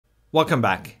Welcome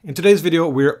back. In today's video,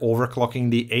 we're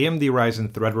overclocking the AMD Ryzen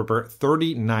Threadripper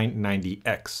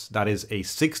 3990X. That is a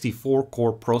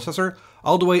 64-core processor,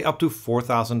 all the way up to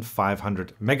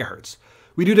 4500 MHz.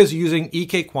 We do this using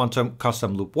EK Quantum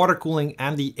custom loop water cooling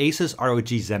and the ASUS ROG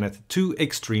Zenith 2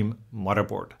 Extreme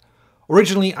motherboard.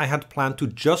 Originally, I had planned to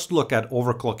just look at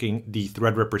overclocking the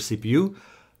Threadripper CPU,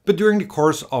 but during the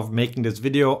course of making this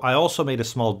video, I also made a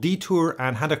small detour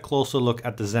and had a closer look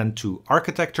at the Zen 2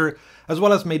 architecture, as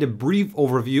well as made a brief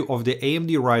overview of the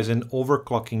AMD Ryzen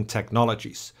overclocking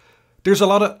technologies. There's a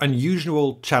lot of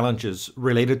unusual challenges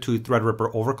related to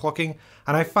Threadripper overclocking,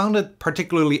 and I found it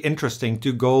particularly interesting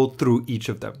to go through each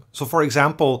of them. So for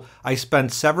example, I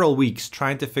spent several weeks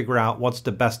trying to figure out what's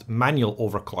the best manual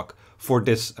overclock for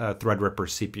this Threadripper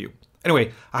CPU.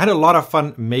 Anyway, I had a lot of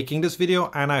fun making this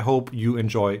video and I hope you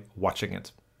enjoy watching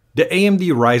it. The AMD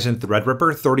Ryzen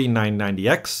Threadripper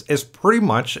 3990X is pretty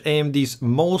much AMD's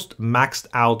most maxed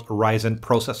out Ryzen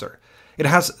processor. It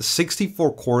has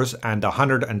 64 cores and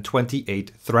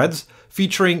 128 threads,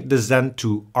 featuring the Zen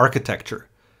 2 architecture.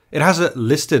 It has a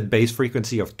listed base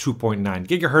frequency of 2.9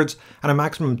 GHz and a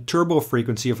maximum turbo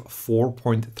frequency of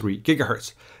 4.3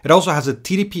 GHz. It also has a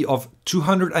TDP of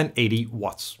 280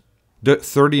 watts. The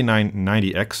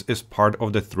 3990X is part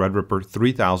of the Threadripper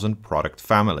 3000 product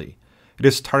family. It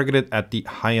is targeted at the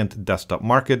high-end desktop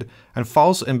market and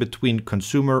falls in between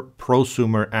consumer,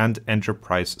 prosumer, and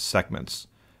enterprise segments.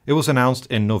 It was announced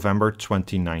in November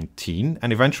 2019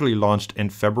 and eventually launched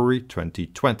in February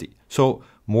 2020, so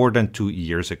more than 2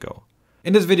 years ago.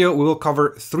 In this video, we will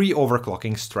cover 3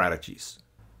 overclocking strategies.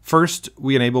 First,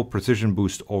 we enable Precision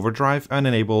Boost Overdrive and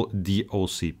enable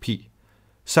DOCP.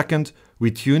 Second, we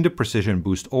tune the Precision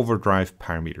Boost Overdrive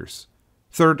parameters.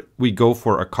 Third, we go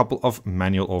for a couple of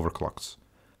manual overclocks.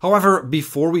 However,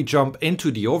 before we jump into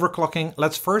the overclocking,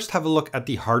 let's first have a look at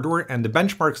the hardware and the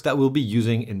benchmarks that we'll be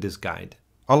using in this guide.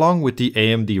 Along with the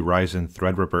AMD Ryzen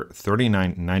Threadripper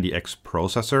 3990X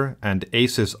processor and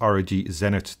ASUS ROG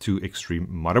Zenith 2 Extreme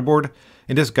motherboard,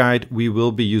 in this guide we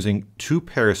will be using 2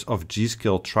 pairs of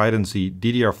G.Skill Trident Z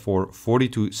DDR4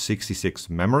 4266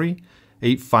 memory,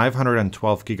 a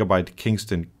 512GB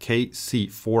Kingston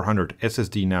KC400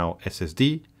 SSD Now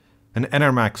SSD, an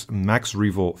NRMax Max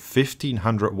Revo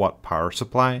 1500 watt power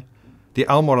supply, the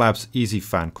Elmore Labs Easy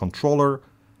Fan controller,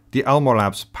 the Elmore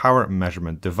Labs power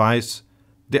measurement device,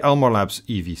 the Elmore Labs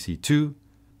EVC2,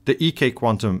 the EK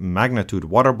Quantum Magnitude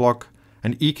water block,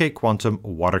 and EK Quantum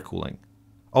water cooling.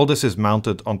 All this is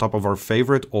mounted on top of our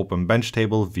favorite open bench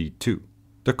table V2.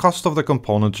 The cost of the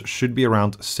components should be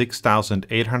around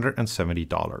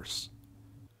 $6,870.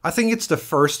 I think it's the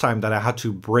first time that I had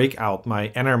to break out my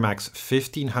NRMax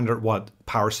 1500 watt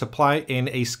power supply in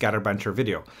a SkatterBencher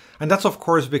video. And that's of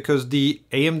course because the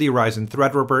AMD Ryzen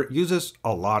Threadripper uses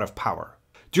a lot of power.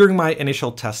 During my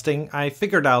initial testing, I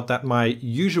figured out that my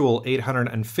usual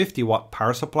 850 watt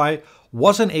power supply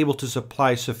wasn't able to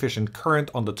supply sufficient current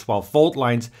on the 12 volt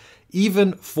lines,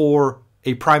 even for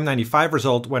a Prime 95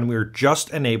 result when we're just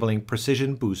enabling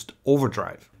Precision Boost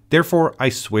Overdrive. Therefore, I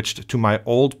switched to my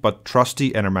old but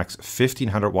trusty NRMax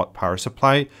 1500 watt power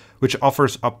supply, which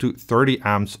offers up to 30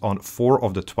 amps on 4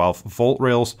 of the 12 volt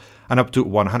rails and up to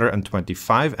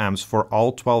 125 amps for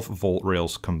all 12 volt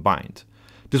rails combined.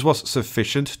 This was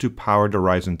sufficient to power the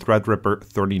Ryzen Threadripper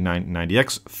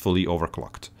 3990X fully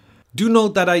overclocked. Do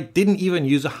note that I didn't even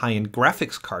use a high-end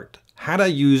graphics card. Had I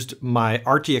used my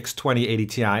RTX 2080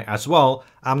 Ti as well,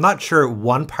 I'm not sure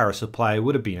one power supply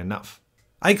would have been enough.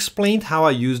 I explained how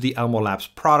I use the Elmore Labs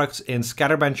products in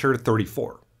SkatterBencher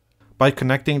 34. By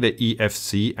connecting the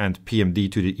EFC and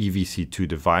PMD to the EVC2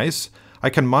 device, I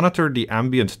can monitor the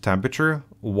ambient temperature,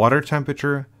 water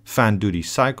temperature, fan duty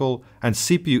cycle, and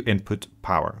CPU input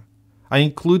power. I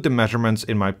include the measurements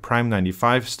in my Prime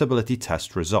 95 stability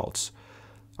test results.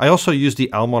 I also use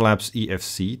the Elmore Labs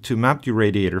EFC to map the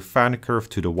radiator fan curve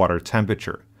to the water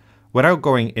temperature. Without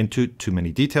going into too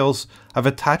many details, I've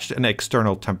attached an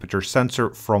external temperature sensor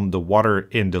from the water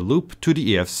in the loop to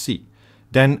the EFC.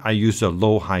 Then I use the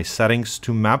low-high settings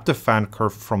to map the fan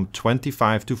curve from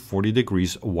 25 to 40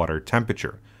 degrees water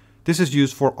temperature. This is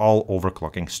used for all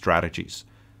overclocking strategies.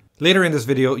 Later in this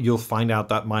video, you'll find out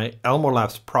that my Elmore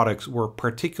Labs products were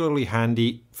particularly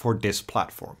handy for this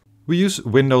platform. We use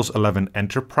Windows 11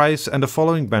 Enterprise and the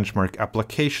following benchmark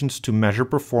applications to measure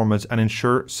performance and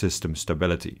ensure system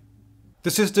stability.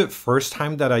 This is the first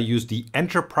time that I use the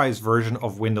Enterprise version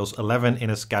of Windows 11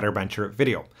 in a SkatterBencher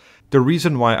video. The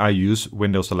reason why I use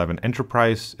Windows 11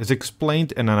 Enterprise is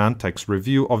explained in an Antex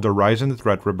review of the Ryzen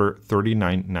Threadripper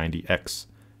 3990X.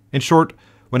 In short,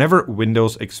 whenever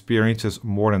Windows experiences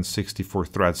more than 64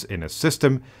 threads in a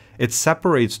system, it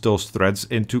separates those threads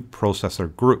into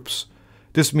processor groups.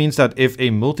 This means that if a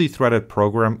multi-threaded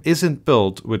program isn't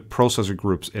built with processor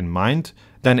groups in mind,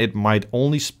 then it might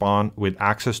only spawn with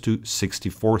access to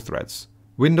 64 threads.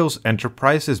 Windows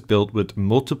Enterprise is built with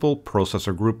multiple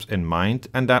processor groups in mind,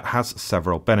 and that has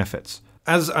several benefits.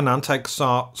 As AnandTech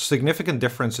saw significant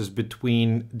differences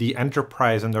between the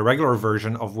Enterprise and the regular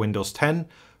version of Windows 10,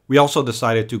 we also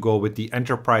decided to go with the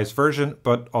Enterprise version,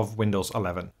 but of Windows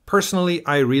 11. Personally,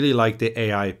 I really like the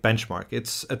AI benchmark.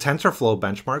 It's a TensorFlow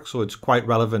benchmark, so it's quite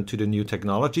relevant to the new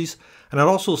technologies, and it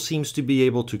also seems to be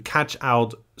able to catch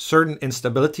out certain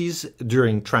instabilities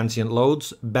during transient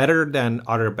loads better than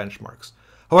other benchmarks.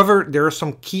 However, there are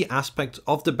some key aspects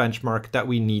of the benchmark that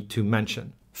we need to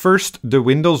mention. First, the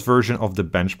Windows version of the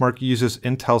benchmark uses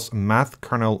Intel's Math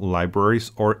Kernel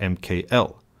Libraries, or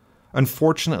MKL.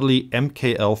 Unfortunately,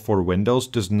 MKL for Windows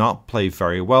does not play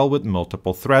very well with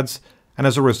multiple threads, and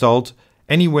as a result,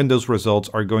 any Windows results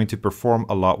are going to perform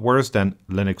a lot worse than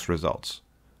Linux results.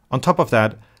 On top of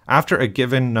that, after a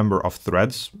given number of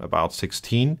threads, about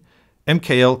 16,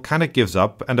 MKL kind of gives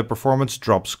up and the performance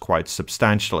drops quite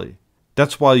substantially.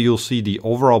 That's why you'll see the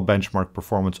overall benchmark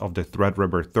performance of the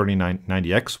Threadripper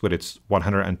 3990X with its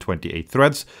 128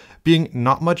 threads being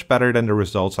not much better than the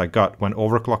results I got when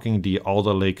overclocking the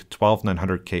Alder Lake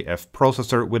 12900KF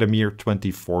processor with a mere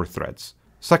 24 threads.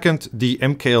 Second, the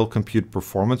MKL compute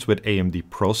performance with AMD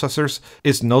processors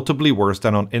is notably worse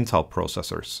than on Intel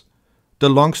processors. The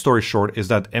long story short is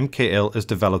that MKL is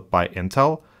developed by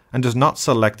Intel and does not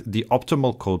select the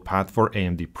optimal code path for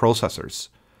AMD processors.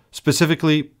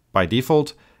 Specifically, by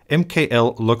default,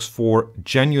 MKL looks for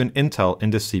genuine Intel in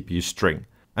the CPU string,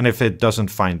 and if it doesn't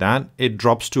find that, it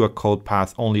drops to a code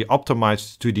path only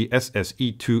optimized to the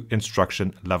SSE2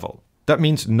 instruction level. That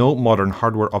means no modern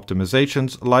hardware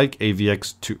optimizations like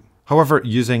AVX2. However,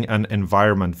 using an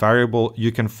environment variable,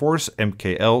 you can force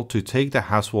MKL to take the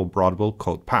Haswell-Broadwell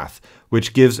code path,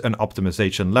 which gives an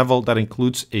optimization level that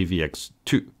includes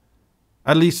AVX2.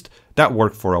 At least, that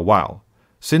worked for a while.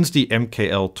 Since the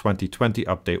MKL 2020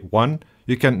 Update 1,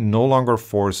 you can no longer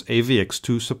force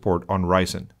AVX2 support on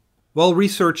Ryzen. While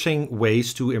researching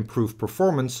ways to improve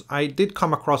performance, I did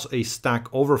come across a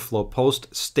Stack Overflow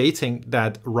post stating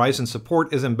that Ryzen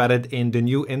support is embedded in the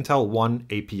new Intel One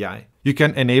API. You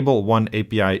can enable One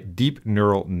API Deep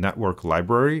Neural Network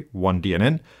Library,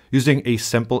 1DNN, using a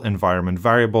simple environment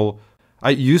variable.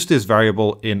 I used this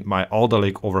variable in my Alder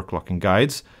Lake overclocking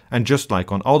guides, and just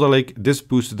like on Alder Lake, this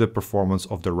boosted the performance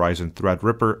of the Ryzen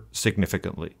Threadripper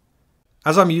significantly.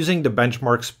 As I'm using the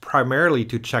benchmarks primarily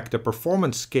to check the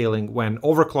performance scaling when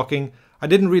overclocking, I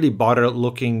didn't really bother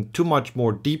looking too much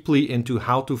more deeply into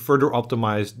how to further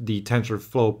optimize the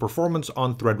TensorFlow performance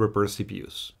on Threadripper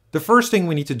CPUs. The first thing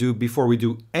we need to do before we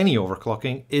do any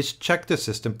overclocking is check the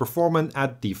system performance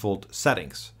at default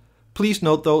settings. Please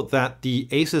note though that the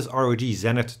ASUS ROG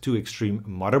Zenith 2 Extreme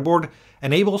motherboard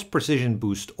enables Precision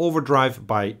Boost Overdrive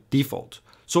by default.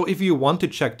 So if you want to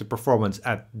check the performance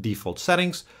at default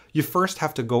settings, you first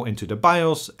have to go into the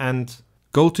BIOS and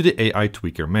go to the AI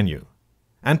Tweaker menu.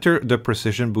 Enter the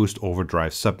Precision Boost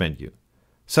Overdrive submenu.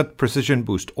 Set Precision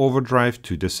Boost Overdrive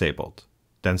to disabled.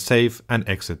 Then save and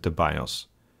exit the BIOS.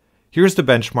 Here's the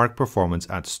benchmark performance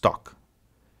at stock.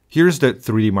 Here's the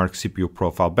 3D Mark CPU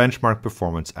profile benchmark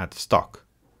performance at stock.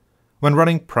 When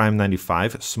running Prime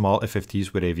 95 small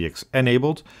FFTs with AVX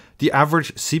enabled, the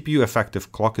average CPU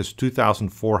effective clock is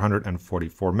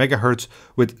 2444 MHz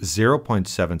with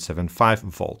 0.775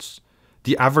 volts.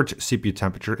 The average CPU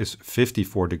temperature is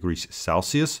 54 degrees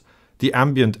Celsius. The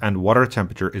ambient and water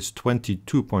temperature is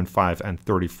 22.5 and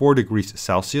 34 degrees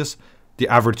Celsius. The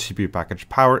average CPU package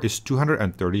power is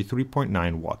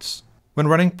 233.9 watts. When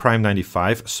running Prime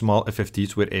 95 small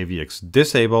FFTs with AVX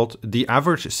disabled, the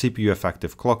average CPU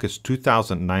effective clock is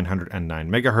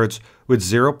 2909 MHz with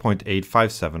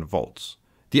 0.857 volts.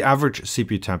 The average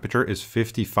CPU temperature is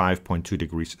 55.2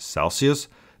 degrees Celsius.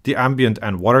 The ambient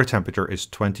and water temperature is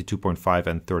 22.5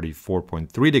 and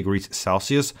 34.3 degrees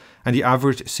Celsius, and the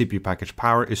average CPU package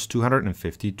power is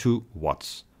 252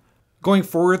 watts. Going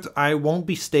forward, I won't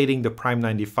be stating the Prime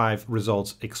 95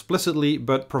 results explicitly,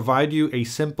 but provide you a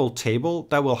simple table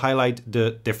that will highlight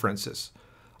the differences.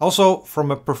 Also, from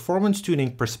a performance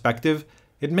tuning perspective,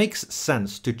 it makes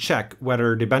sense to check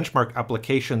whether the benchmark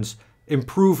applications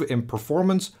improve in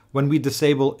performance when we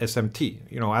disable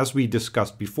SMT. As we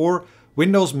discussed before,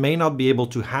 Windows may not be able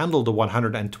to handle the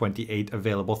 128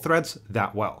 available threads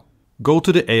that well. Go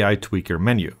to the AI Tweaker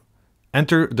menu.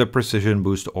 Enter the Precision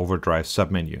Boost Overdrive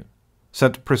submenu.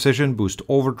 Set Precision Boost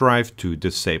Overdrive to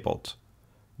disabled.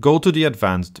 Go to the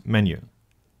Advanced menu.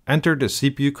 Enter the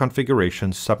CPU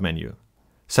configuration submenu.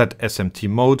 Set SMT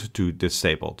mode to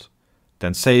disabled.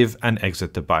 Then save and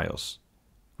exit the BIOS.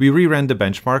 We reran the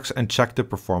benchmarks and checked the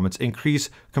performance increase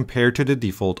compared to the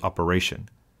default operation.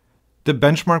 The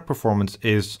benchmark performance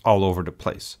is all over the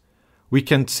place. We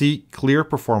can see clear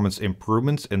performance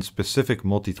improvements in specific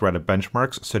multi-threaded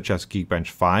benchmarks such as Geekbench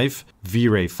 5,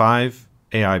 V-Ray 5,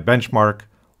 AI Benchmark,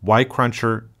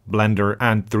 Y-Cruncher, Blender,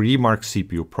 and 3DMark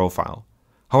CPU Profile.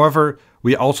 However,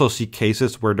 we also see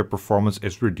cases where the performance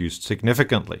is reduced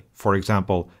significantly, for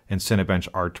example in Cinebench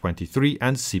R23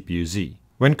 and CPU-Z.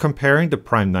 When comparing the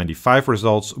Prime 95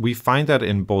 results, we find that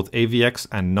in both AVX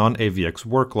and non-AVX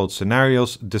workload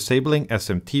scenarios, disabling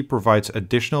SMT provides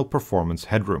additional performance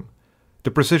headroom.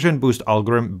 The Precision Boost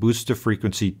algorithm boosts the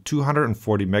frequency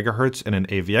 240 MHz in an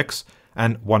AVX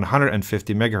and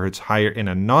 150 MHz higher in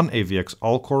a non-AVX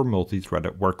all-core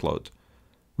multi-threaded workload.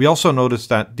 We also notice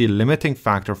that the limiting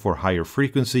factor for higher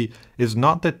frequency is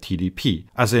not the TDP,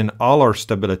 as in all our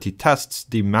stability tests,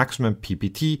 the maximum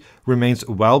PPT remains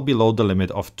well below the limit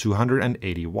of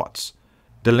 280 watts.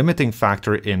 The limiting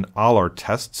factor in all our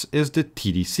tests is the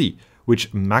TDC,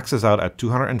 which maxes out at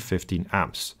 215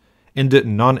 amps. In the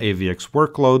non-AVX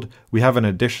workload, we have an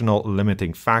additional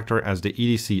limiting factor as the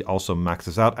EDC also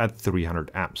maxes out at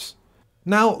 300 amps.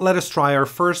 Now let us try our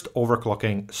first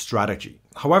overclocking strategy.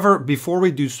 However, before we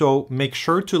do so, make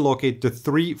sure to locate the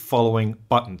 3 following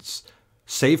buttons: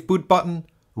 Save Boot button,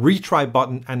 Retry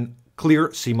button, and Clear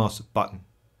CMOS button.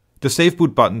 The Save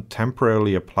Boot button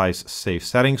temporarily applies safe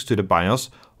settings to the BIOS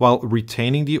while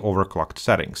retaining the overclocked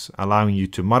settings, allowing you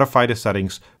to modify the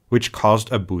settings which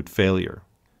caused a boot failure.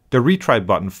 The Retry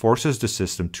button forces the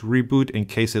system to reboot in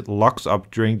case it locks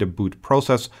up during the boot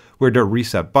process, where the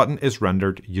Reset button is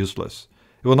rendered useless.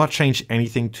 It will not change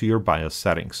anything to your BIOS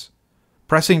settings.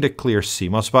 Pressing the Clear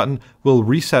CMOS button will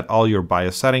reset all your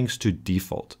BIOS settings to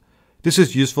default. This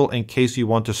is useful in case you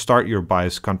want to start your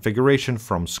BIOS configuration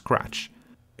from scratch.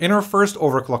 In our first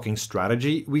overclocking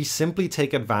strategy, we simply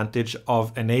take advantage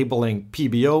of enabling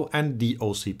PBO and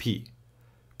DOCP.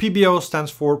 PBO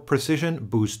stands for Precision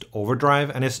Boost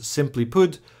Overdrive and is, simply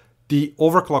put, the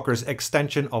overclocker's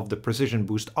extension of the Precision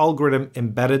Boost algorithm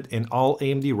embedded in all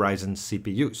AMD Ryzen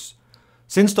CPUs.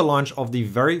 Since the launch of the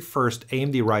very first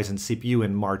AMD Ryzen CPU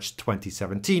in March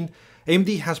 2017,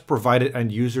 AMD has provided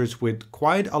end users with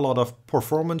quite a lot of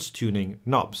performance tuning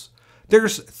knobs.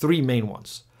 There's 3 main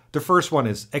ones. The first one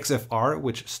is XFR,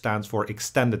 which stands for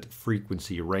Extended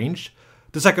Frequency Range.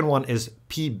 The second one is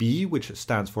PB, which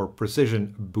stands for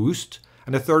Precision Boost.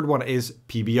 And the third one is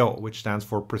PBO, which stands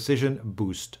for Precision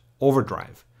Boost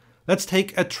Overdrive. Let's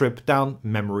take a trip down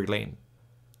memory lane.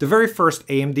 The very first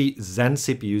AMD Zen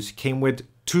CPUs came with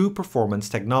 2 performance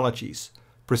technologies: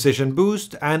 Precision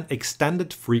Boost and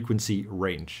Extended Frequency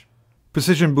Range.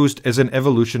 Precision Boost is an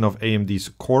evolution of AMD's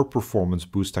Core Performance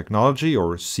Boost technology,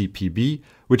 or CPB,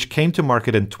 which came to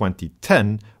market in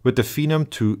 2010 with the Phenom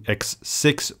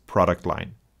 2X6 product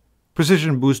line.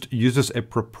 Precision Boost uses a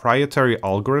proprietary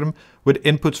algorithm with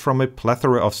inputs from a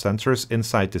plethora of sensors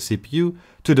inside the CPU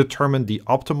to determine the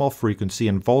optimal frequency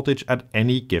and voltage at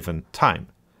any given time.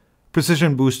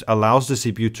 Precision Boost allows the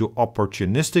CPU to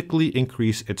opportunistically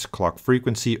increase its clock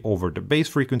frequency over the base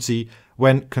frequency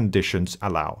when conditions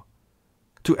allow.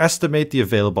 To estimate the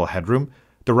available headroom,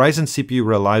 the Ryzen CPU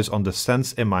relies on the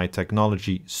Sense-MI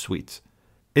technology suite.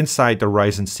 Inside the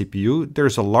Ryzen CPU,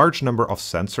 there's a large number of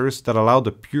sensors that allow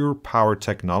the pure power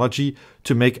technology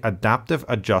to make adaptive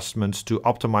adjustments to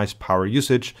optimize power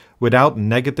usage without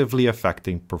negatively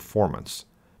affecting performance.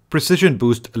 Precision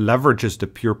Boost leverages the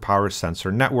pure power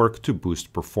sensor network to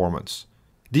boost performance.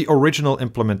 The original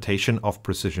implementation of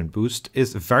Precision Boost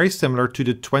is very similar to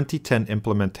the 2010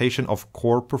 implementation of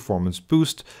Core Performance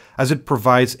Boost, as it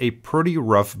provides a pretty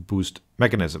rough boost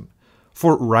mechanism.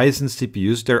 For Ryzen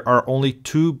CPUs, there are only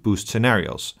 2 boost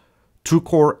scenarios: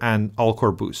 2-core and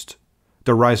all-core boost.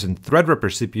 The Ryzen Threadripper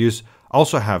CPUs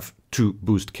also have 2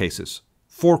 boost cases: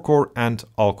 4-core and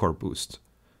all-core boost.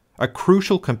 A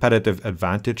crucial competitive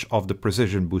advantage of the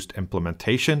Precision Boost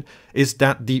implementation is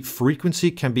that the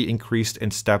frequency can be increased in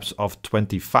steps of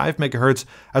 25 MHz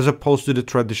as opposed to the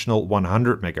traditional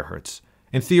 100 MHz.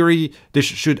 In theory, this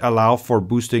should allow for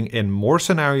boosting in more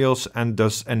scenarios and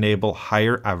thus enable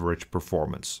higher average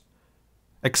performance.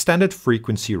 Extended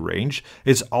Frequency Range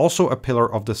is also a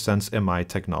pillar of the Sense-MI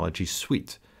technology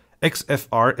suite.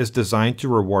 XFR is designed to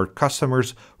reward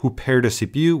customers who pair the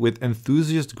CPU with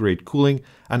enthusiast-grade cooling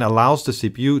and allows the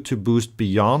CPU to boost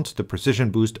beyond the Precision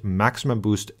Boost maximum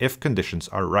boost if conditions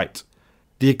are right.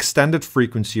 The Extended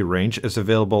Frequency Range is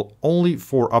available only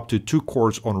for up to 2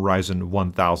 cores on Ryzen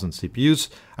 1000 CPUs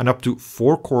and up to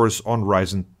 4 cores on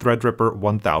Ryzen Threadripper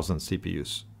 1000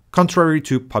 CPUs. Contrary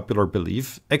to popular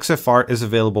belief, XFR is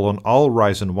available on all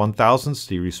Ryzen 1000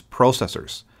 series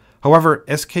processors. However,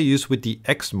 SKUs with the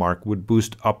X mark would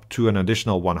boost up to an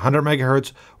additional 100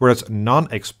 MHz, whereas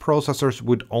non-X processors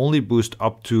would only boost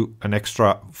up to an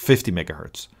extra 50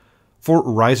 MHz. For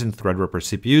Ryzen Threadripper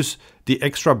CPUs, the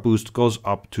extra boost goes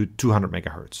up to 200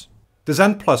 MHz. The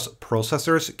Zen Plus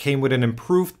processors came with an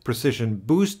improved precision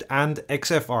boost and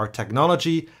XFR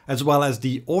technology, as well as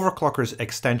the overclocker's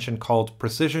extension called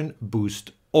Precision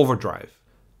Boost Overdrive.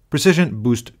 Precision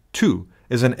Boost 2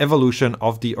 is an evolution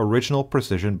of the original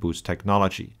Precision Boost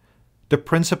technology. The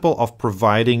principle of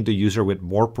providing the user with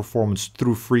more performance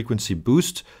through frequency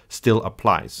boost still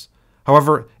applies.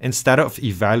 However, instead of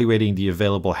evaluating the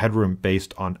available headroom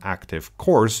based on active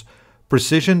cores,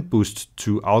 Precision Boost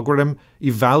 2 algorithm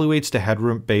evaluates the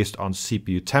headroom based on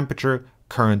CPU temperature,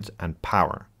 current, and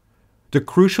power. The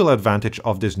crucial advantage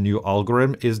of this new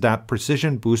algorithm is that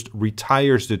Precision Boost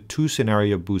retires the two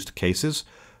scenario boost cases,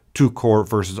 2-core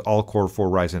versus all-core for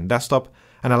Ryzen desktop,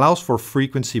 and allows for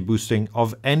frequency boosting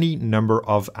of any number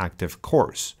of active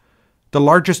cores. The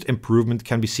largest improvement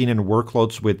can be seen in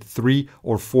workloads with 3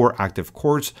 or 4 active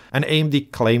cores, and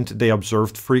AMD claimed they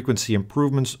observed frequency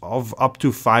improvements of up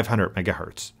to 500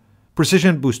 MHz.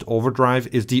 Precision Boost Overdrive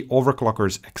is the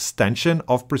overclocker's extension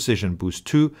of Precision Boost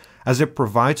 2, as it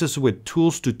provides us with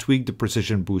tools to tweak the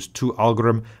Precision Boost 2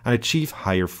 algorithm and achieve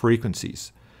higher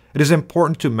frequencies. It is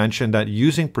important to mention that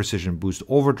using Precision Boost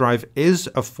Overdrive is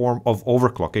a form of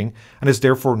overclocking and is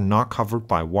therefore not covered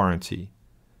by warranty.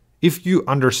 If you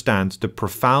understand the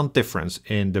profound difference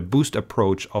in the boost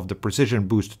approach of the Precision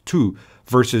Boost 2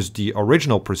 versus the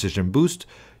original Precision Boost,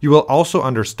 you will also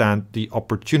understand the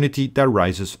opportunity that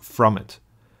rises from it.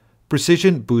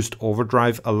 Precision Boost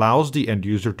Overdrive allows the end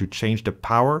user to change the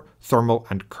power, thermal,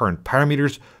 and current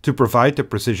parameters to provide the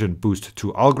Precision Boost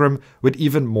 2 algorithm with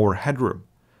even more headroom.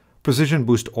 Precision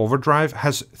Boost Overdrive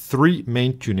has 3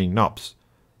 main tuning knobs.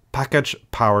 Package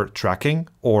Power Tracking,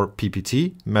 or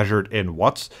PPT, measured in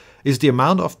watts, is the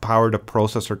amount of power the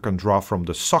processor can draw from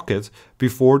the socket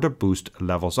before the boost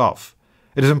levels off.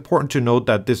 It is important to note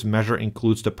that this measure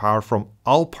includes the power from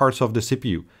all parts of the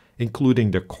CPU,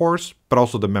 including the cores, but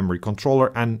also the memory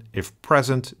controller and, if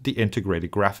present, the integrated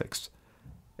graphics.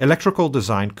 Electrical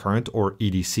Design Current, or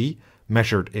EDC,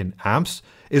 measured in amps,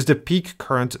 is the peak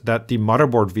current that the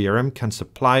motherboard VRM can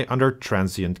supply under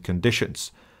transient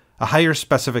conditions. A higher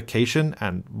specification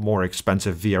and more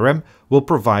expensive VRM will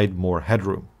provide more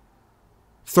headroom.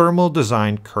 Thermal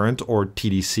Design Current, or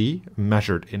TDC,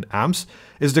 measured in amps,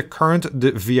 is the current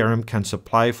the VRM can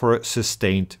supply for a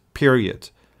sustained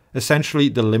period. Essentially,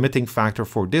 the limiting factor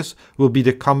for this will be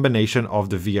the combination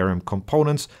of the VRM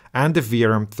components and the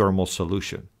VRM thermal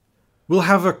solution. We'll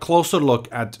have a closer look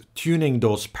at tuning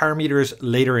those parameters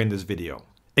later in this video.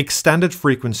 Extended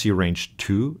Frequency Range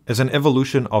 2 is an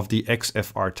evolution of the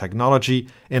XFR technology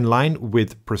in line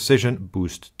with Precision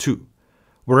Boost 2.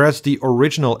 Whereas the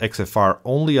original XFR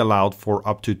only allowed for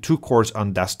up to 2 cores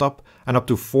on desktop and up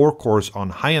to 4 cores on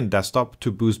high-end desktop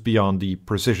to boost beyond the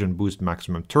Precision Boost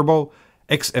Maximum Turbo,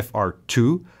 XFR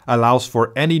 2 allows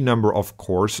for any number of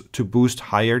cores to boost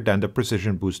higher than the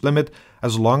Precision Boost limit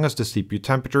as long as the CPU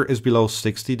temperature is below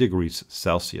 60 degrees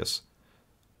Celsius.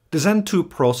 The Zen 2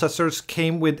 processors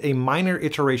came with a minor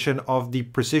iteration of the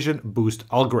Precision Boost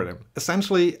algorithm,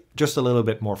 essentially just a little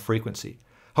bit more frequency.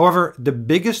 However, the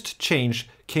biggest change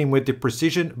came with the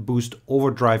Precision Boost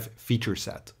Overdrive feature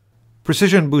set.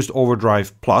 Precision Boost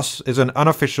Overdrive Plus is an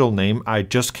unofficial name I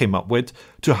just came up with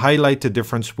to highlight the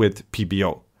difference with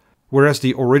PBO. Whereas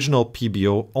the original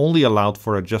PBO only allowed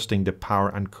for adjusting the power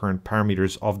and current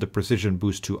parameters of the Precision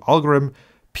Boost 2 algorithm,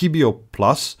 PBO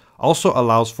Plus also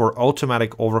allows for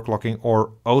automatic overclocking,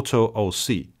 or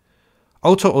Auto-OC.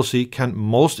 Auto-OC can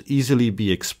most easily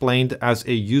be explained as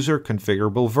a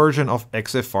user-configurable version of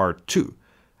XFR2.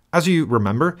 As you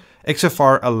remember,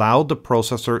 XFR allowed the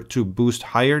processor to boost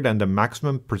higher than the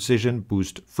maximum precision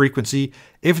boost frequency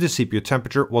if the CPU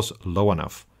temperature was low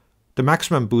enough. The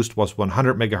maximum boost was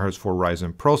 100 MHz for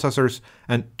Ryzen processors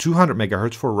and 200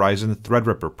 MHz for Ryzen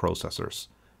Threadripper processors.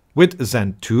 With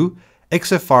Zen 2,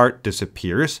 XFR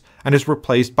disappears and is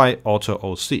replaced by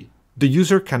Auto-OC. The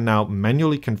user can now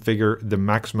manually configure the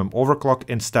maximum overclock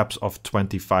in steps of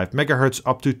 25 MHz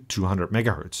up to 200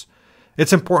 MHz.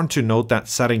 It's important to note that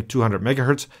setting 200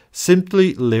 MHz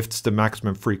simply lifts the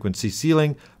maximum frequency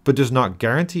ceiling, but does not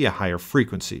guarantee a higher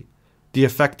frequency. The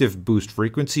effective boost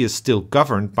frequency is still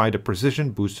governed by the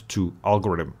Precision Boost 2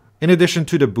 algorithm. In addition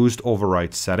to the boost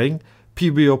override setting,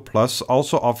 PBO Plus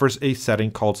also offers a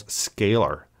setting called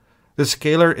Scalar. The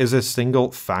scalar is a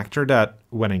single factor that,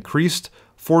 when increased,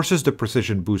 forces the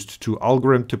Precision Boost 2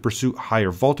 algorithm to pursue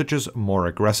higher voltages more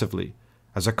aggressively.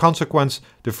 As a consequence,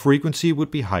 the frequency would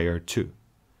be higher too.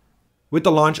 With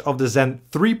the launch of the Zen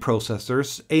 3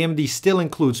 processors, AMD still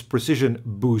includes Precision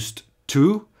Boost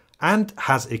 2 and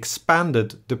has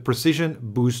expanded the Precision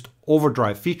Boost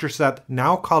Overdrive feature set,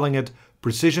 now calling it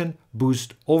Precision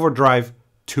Boost Overdrive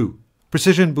 2.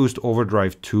 Precision Boost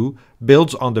Overdrive 2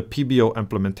 builds on the PBO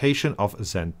implementation of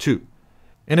Zen 2.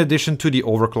 In addition to the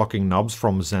overclocking knobs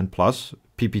from Zen Plus,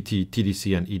 PPT,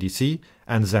 TDC and EDC,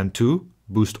 and Zen 2,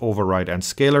 Boost Override and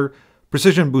Scaler,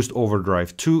 Precision Boost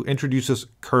Overdrive 2 introduces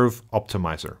Curve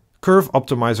Optimizer. Curve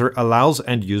Optimizer allows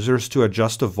end users to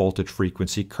adjust the voltage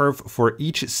frequency curve for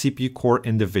each CPU core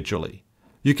individually.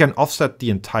 You can offset the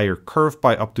entire curve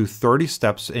by up to 30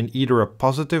 steps in either a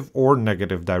positive or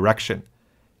negative direction.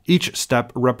 Each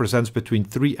step represents between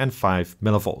 3 and 5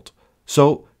 millivolt.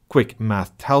 So, quick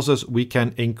math tells us we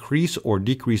can increase or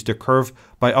decrease the curve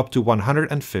by up to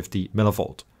 150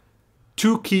 millivolt.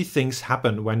 Two key things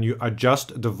happen when you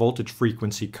adjust the voltage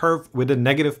frequency curve with a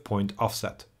negative point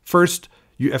offset. First,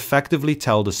 you effectively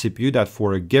tell the CPU that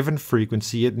for a given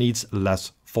frequency it needs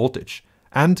less voltage,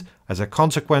 and as a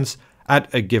consequence,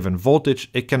 at a given voltage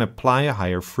it can apply a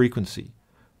higher frequency.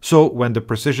 So when the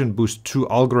Precision Boost 2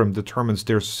 algorithm determines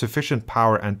there's sufficient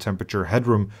power and temperature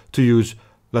headroom to use,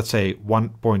 let's say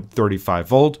 1.35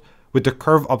 volt, with the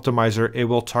Curve Optimizer it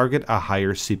will target a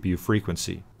higher CPU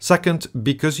frequency. Second,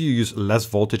 because you use less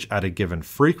voltage at a given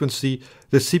frequency,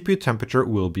 the CPU temperature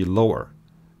will be lower.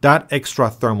 That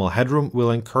extra thermal headroom will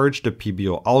encourage the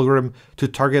PBO algorithm to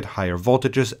target higher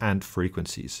voltages and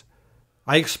frequencies.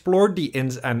 I explored the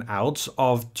ins and outs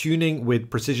of tuning with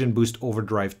Precision Boost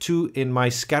Overdrive 2 in my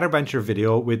SkatterBencher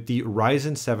video with the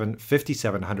Ryzen 7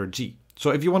 5700G.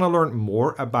 So if you want to learn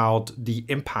more about the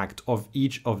impact of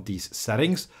each of these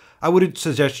settings, I would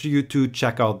suggest you to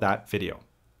check out that video.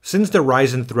 Since the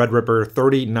Ryzen Threadripper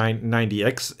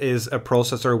 3990X is a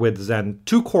processor with Zen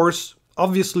 2 cores,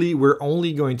 obviously we're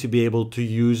only going to be able to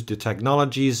use the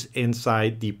technologies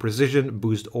inside the Precision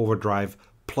Boost Overdrive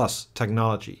Plus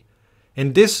technology.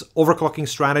 In this overclocking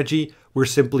strategy, we're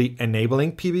simply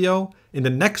enabling PBO. In the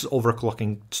next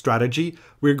overclocking strategy,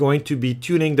 we're going to be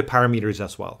tuning the parameters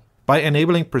as well. By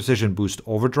enabling Precision Boost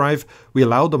Overdrive, we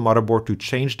allow the motherboard to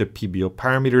change the PBO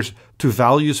parameters to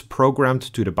values programmed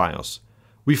to the BIOS.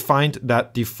 We find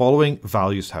that the following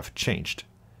values have changed.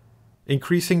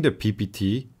 Increasing the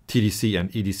PPT, TDC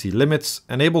and EDC limits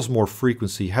enables more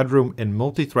frequency headroom in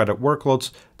multi-threaded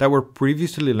workloads that were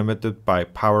previously limited by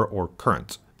power or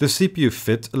current. The CPU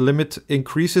fit limit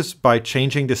increases by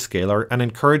changing the scalar and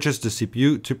encourages the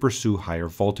CPU to pursue higher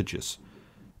voltages.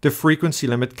 The frequency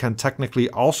limit can technically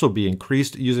also be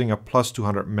increased using a plus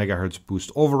 200 MHz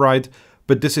boost override,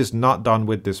 but this is not done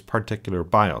with this particular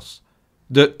BIOS.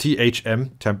 The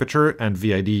THM temperature and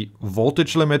VID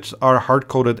voltage limits are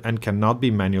hard-coded and cannot be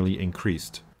manually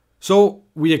increased. So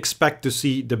we expect to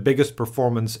see the biggest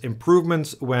performance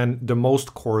improvements when the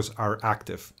most cores are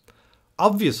active.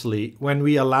 Obviously, when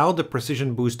we allow the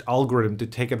Precision Boost algorithm to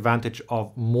take advantage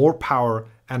of more power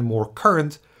and more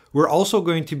current, we're also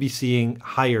going to be seeing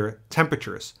higher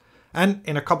temperatures. And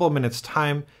in a couple of minutes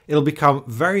time, it'll become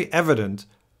very evident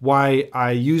why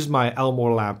I use my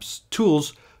Elmore Labs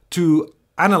tools to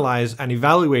analyze and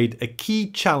evaluate a key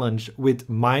challenge with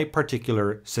my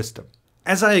particular system.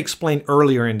 As I explained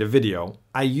earlier in the video,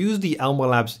 I use the Elmore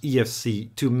Labs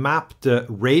EFC to map the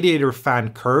radiator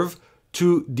fan curve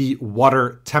to the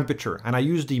water temperature, and I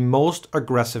use the most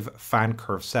aggressive fan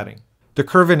curve setting. The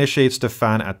curve initiates the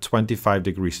fan at 25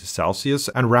 degrees Celsius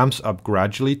and ramps up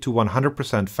gradually to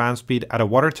 100% fan speed at a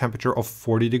water temperature of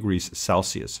 40 degrees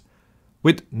Celsius.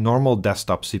 With normal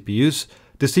desktop CPUs,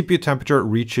 the CPU temperature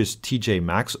reaches TJ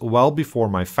max well before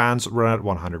my fans run at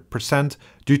 100%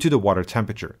 due to the water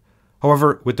temperature.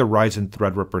 However, with the Ryzen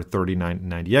Threadripper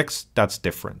 3990X, that's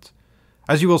different.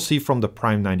 As you will see from the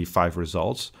Prime 95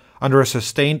 results, under a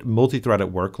sustained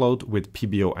multi-threaded workload with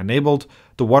PBO enabled,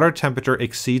 the water temperature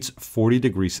exceeds 40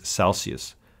 degrees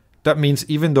Celsius. That means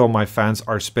even though my fans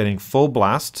are spinning full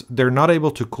blast, they're not able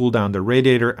to cool down the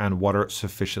radiator and water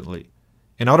sufficiently.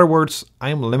 In other words, I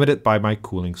am limited by my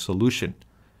cooling solution.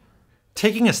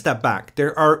 Taking a step back,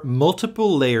 there are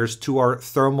multiple layers to our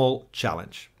thermal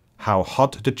challenge. How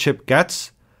hot the chip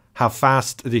gets, how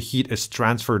fast the heat is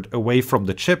transferred away from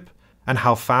the chip, and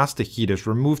how fast the heat is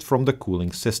removed from the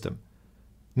cooling system.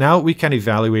 Now we can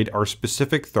evaluate our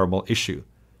specific thermal issue.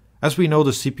 As we know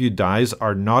the CPU dies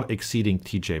are not exceeding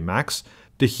TJ max,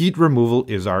 the heat removal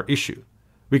is our issue.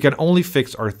 We can only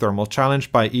fix our thermal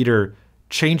challenge by either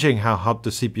changing how hot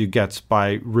the CPU gets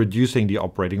by reducing the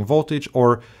operating voltage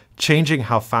or changing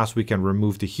how fast we can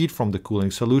remove the heat from the cooling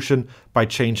solution by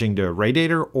changing the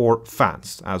radiator or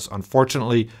fans, as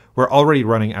unfortunately we're already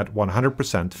running at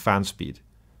 100% fan speed.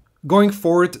 Going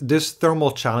forward, this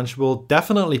thermal challenge will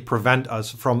definitely prevent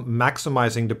us from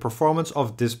maximizing the performance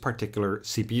of this particular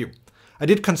CPU. I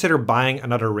did consider buying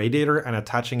another radiator and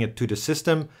attaching it to the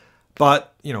system,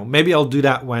 but maybe I'll do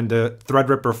that when the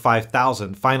Threadripper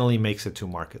 5000 finally makes it to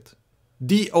market.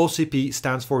 DOCP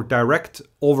stands for Direct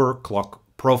Overclock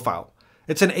Profile.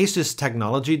 It's an ASUS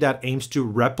technology that aims to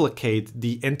replicate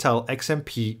the Intel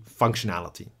XMP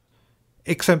functionality.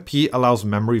 XMP allows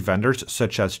memory vendors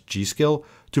such as G.Skill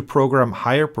to program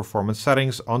higher performance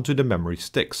settings onto the memory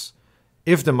sticks.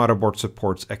 If the motherboard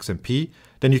supports XMP,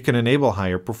 then you can enable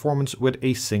higher performance with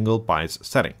a single bias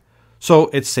setting, so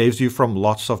it saves you from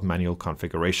lots of manual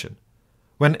configuration.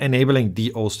 When enabling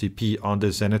DOCP on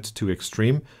the Zenith 2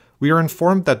 Extreme, we are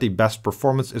informed that the best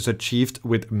performance is achieved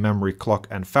with memory clock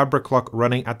and fabric clock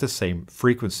running at the same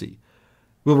frequency.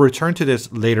 We'll return to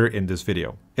this later in this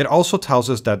video. It also tells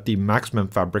us that the maximum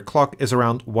fabric clock is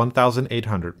around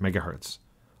 1800 MHz.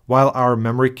 While our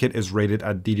memory kit is rated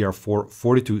at DDR4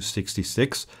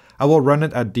 4266, I will run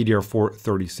it at DDR4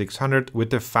 3600 with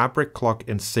the fabric clock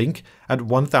in sync at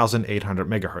 1800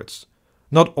 MHz.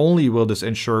 Not only will this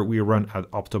ensure we run at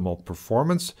optimal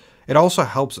performance, it also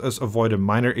helps us avoid a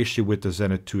minor issue with the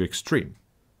Zenith 2 Extreme.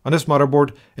 On this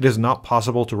motherboard, it is not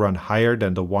possible to run higher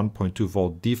than the 1.2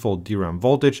 volt default DRAM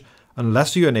voltage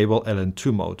unless you enable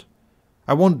LN2 mode.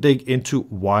 I won't dig into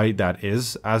why that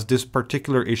is, as this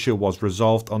particular issue was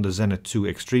resolved on the Zenith 2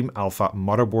 Extreme Alpha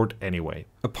motherboard anyway.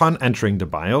 Upon entering the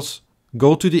BIOS,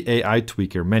 go to the AI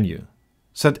Tweaker menu.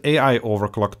 Set AI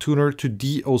Overclock Tuner to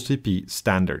DOCP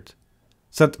Standard.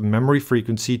 Set memory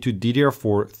frequency to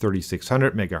DDR4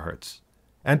 3600 MHz.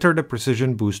 Enter the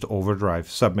Precision Boost Overdrive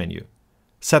submenu.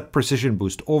 Set Precision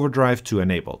Boost Overdrive to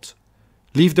Enabled.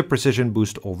 Leave the Precision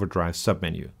Boost Overdrive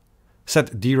submenu.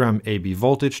 Set DRAM AB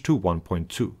voltage to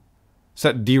 1.2.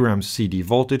 Set DRAM CD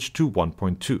voltage to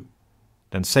 1.2.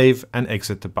 Then save and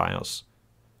exit the BIOS.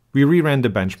 We reran the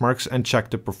benchmarks and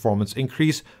checked the performance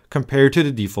increase compared to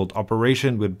the default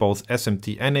operation with both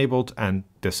SMT enabled and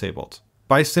disabled.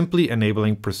 By simply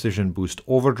enabling Precision Boost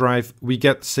Overdrive, we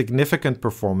get significant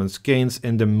performance gains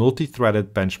in the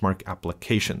multi-threaded benchmark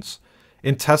applications.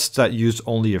 In tests that use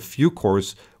only a few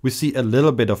cores, we see a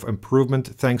little bit of improvement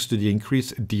thanks to the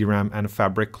increased DRAM and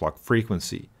fabric clock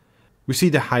frequency. We see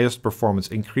the highest performance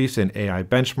increase in AI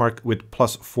benchmark with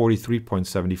plus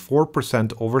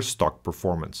 43.74% over stock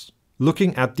performance.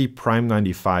 Looking at the Prime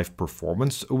 95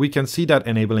 performance, we can see that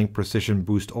enabling Precision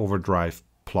Boost Overdrive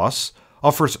Plus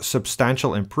offers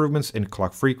substantial improvements in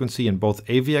clock frequency in both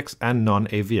AVX and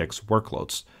non-AVX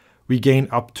workloads. We gain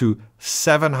up to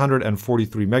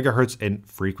 743 MHz in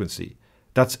frequency.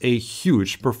 That's a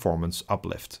huge performance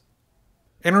uplift.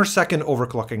 In our second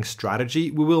overclocking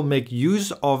strategy, we will make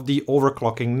use of the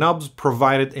overclocking knobs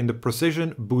provided in the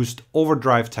Precision Boost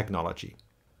Overdrive technology.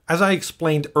 As I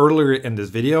explained earlier in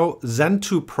this video, Zen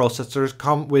 2 processors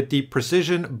come with the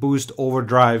Precision Boost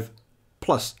Overdrive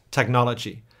Plus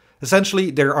technology.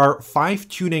 Essentially, there are 5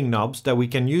 tuning knobs that we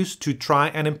can use to try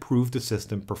and improve the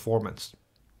system performance.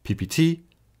 PPT,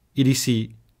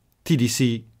 EDC,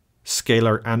 TDC,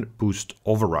 Scalar, and Boost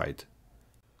Override.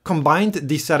 Combined,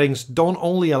 these settings don't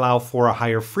only allow for a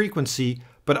higher frequency,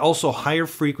 but also higher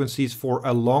frequencies for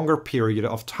a longer period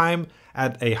of time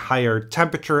at a higher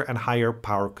temperature and higher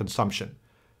power consumption.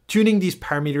 Tuning these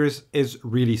parameters is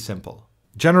really simple.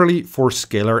 Generally, for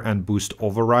Scalar and Boost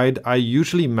Override, I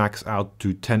usually max out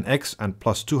to 10x and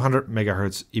plus 200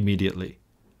 MHz immediately.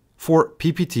 For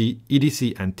PPT,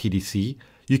 EDC, and TDC,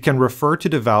 you can refer to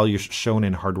the values shown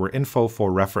in hardware info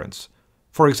for reference.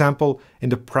 For example, in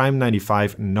the Prime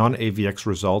 95 non-AVX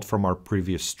result from our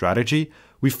previous strategy,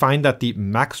 we find that the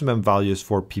maximum values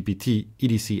for PPT,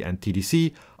 EDC, and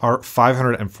TDC are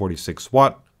 546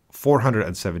 watt,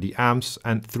 470 amps,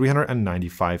 and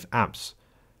 395 amps.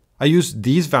 I use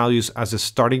these values as a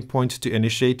starting point to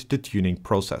initiate the tuning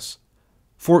process.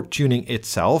 For tuning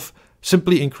itself,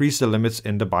 simply increase the limits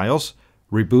in the BIOS,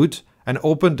 reboot, and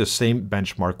open the same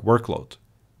benchmark workload.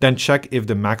 Then check if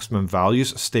the maximum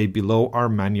values stay below our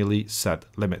manually set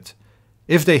limit.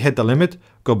 If they hit the limit,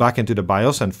 go back into the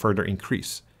BIOS and further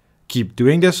increase. Keep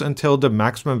doing this until the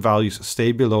maximum values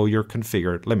stay below your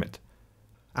configured limit.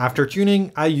 After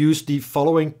tuning, I use the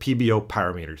following PBO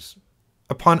parameters.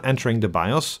 Upon entering the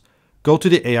BIOS, go to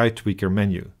the AI Tweaker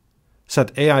menu.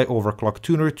 Set AI Overclock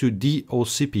Tuner to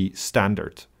DOCP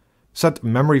Standard. Set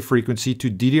memory frequency to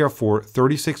DDR4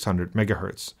 3600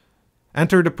 MHz.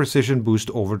 Enter the Precision Boost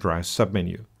Overdrive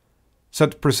submenu.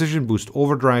 Set Precision Boost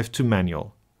Overdrive to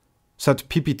Manual. Set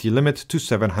PPT limit to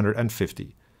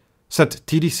 750. Set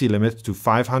TDC limit to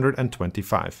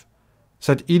 525.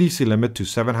 Set EDC limit to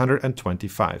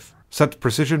 725. Set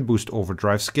Precision Boost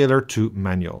Overdrive Scaler to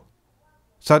Manual.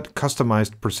 Set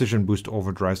Customized Precision Boost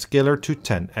Overdrive Scaler to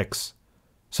 10x.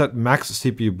 Set Max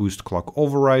CPU Boost Clock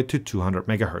Override to 200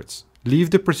 MHz.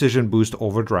 Leave the Precision Boost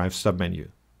Overdrive submenu.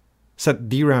 Set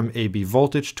DRAM AB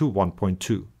voltage to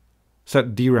 1.2.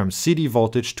 Set DRAM CD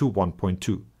voltage to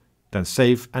 1.2. Then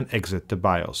save and exit the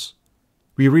BIOS.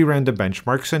 We reran the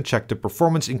benchmarks and checked the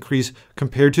performance increase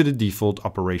compared to the default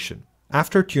operation.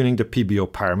 After tuning the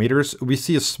PBO parameters, we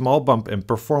see a small bump in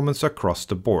performance across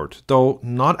the board, though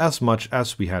not as much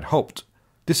as we had hoped.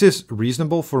 This is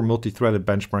reasonable for multi-threaded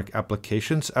benchmark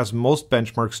applications, as most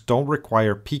benchmarks don't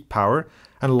require peak power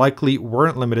and likely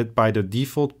weren't limited by the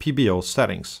default PBO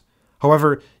settings.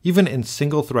 However, even in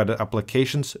single-threaded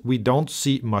applications, we don't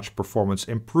see much performance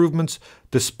improvements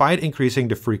despite increasing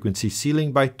the frequency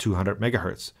ceiling by 200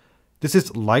 MHz. This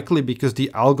is likely because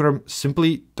the algorithm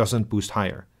simply doesn't boost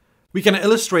higher. We can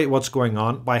illustrate what's going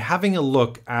on by having a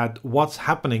look at what's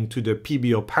happening to the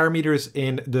PBO parameters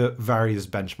in the various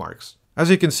benchmarks.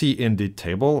 As you can see in the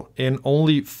table, in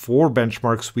only 4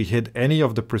 benchmarks we hit any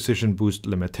of the precision boost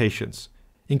limitations.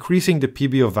 Increasing the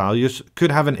PBO values could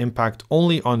have an impact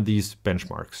only on these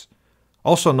benchmarks.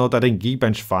 Also note that in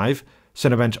Geekbench 5,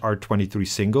 Cinebench R23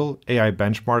 Single, AI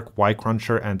Benchmark,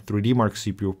 Y-Cruncher, and 3DMark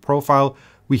CPU Profile,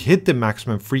 we hit the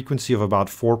maximum frequency of about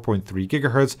 4.3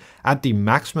 GHz at the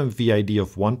maximum VID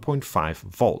of 1.5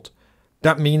 volt.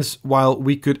 That means while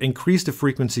we could increase the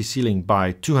frequency ceiling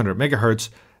by 200 MHz,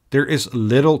 there is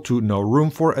little to no room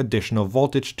for additional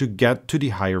voltage to get to the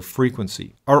higher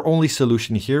frequency. Our only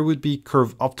solution here would be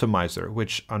Curve Optimizer,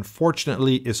 which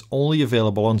unfortunately is only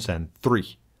available on Zen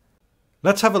 3.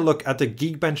 Let's have a look at the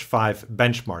Geekbench 5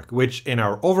 benchmark, which in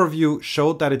our overview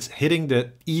showed that it's hitting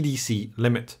the EDC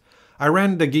limit. I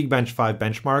ran the Geekbench 5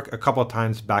 benchmark a couple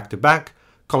times back to back,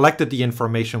 collected the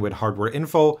information with hardware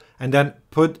info, and then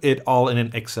put it all in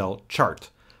an Excel chart.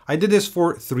 I did this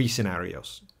for 3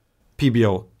 scenarios: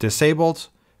 PBO disabled,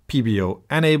 PBO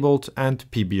enabled, and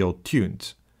PBO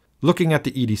tuned. Looking at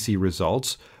the EDC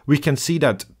results, we can see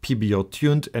that PBO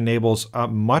tuned enables a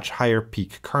much higher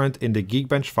peak current in the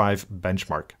Geekbench 5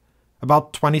 benchmark.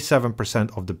 About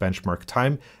 27% of the benchmark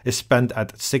time is spent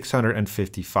at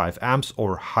 655 amps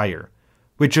or higher.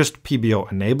 With just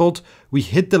PBO enabled, we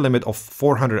hit the limit of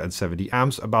 470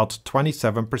 amps about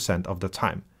 27% of the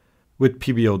time. With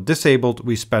PBO disabled,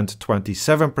 we spent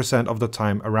 27% of the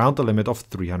time around the limit of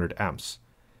 300 amps.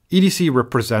 EDC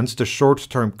represents the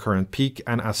short-term current peak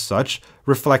and as such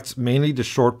reflects mainly the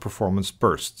short performance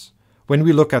bursts. When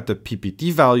we look at the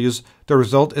PPT values, the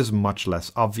result is much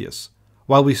less obvious.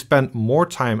 While we spend more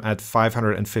time at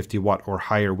 550 watt or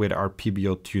higher with our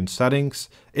PBO tuned settings,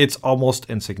 it's almost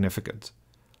insignificant.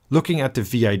 Looking at the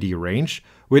VID range,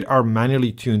 with our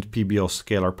manually tuned PBO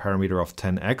scalar parameter of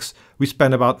 10x, we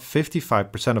spend about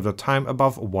 55% of the time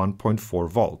above 1.4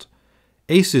 volt.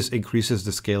 ASUS increases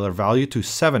the scalar value to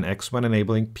 7x when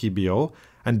enabling PBO,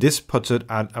 and this puts it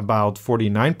at about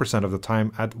 49% of the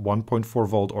time at 1.4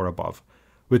 volt or above.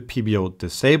 With PBO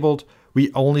disabled,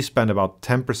 we only spend about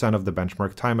 10% of the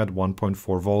benchmark time at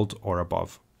 1.4 volt or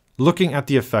above. Looking at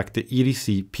the effect the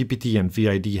EDC, PPT, and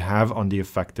VID have on the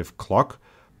effective clock,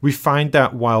 we find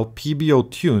that while PBO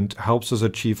tuned helps us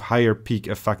achieve higher peak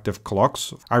effective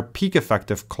clocks, our peak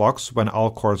effective clocks when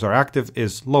all cores are active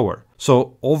is lower.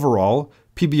 So overall,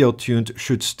 PBO tuned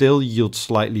should still yield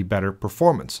slightly better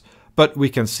performance, but we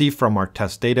can see from our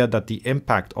test data that the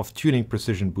impact of tuning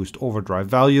precision boost overdrive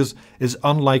values is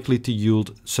unlikely to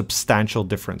yield substantial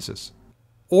differences.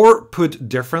 Or put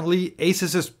differently,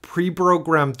 ASUS's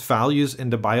pre-programmed values in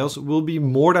the BIOS will be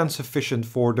more than sufficient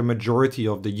for the majority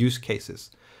of the use cases.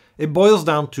 It boils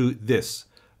down to this: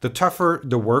 the tougher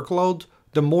the workload,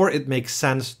 the more it makes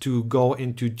sense to go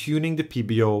into tuning the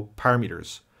PBO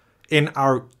parameters. In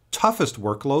our toughest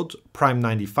workload, Prime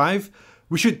 95,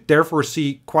 we should therefore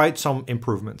see quite some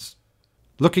improvements.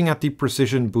 Looking at the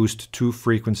Precision Boost 2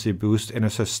 frequency boost in a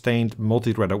sustained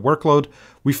multi-threaded workload,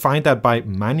 we find that by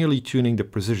manually tuning the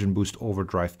Precision Boost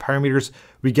overdrive parameters,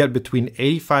 we get between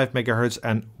 85 MHz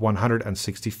and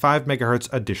 165 MHz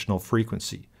additional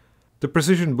frequency. The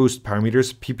Precision Boost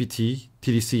parameters PPT,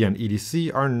 TDC, and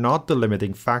EDC are not the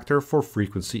limiting factor for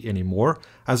frequency anymore,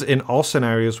 as in all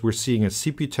scenarios we're seeing a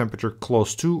CPU temperature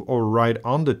close to or right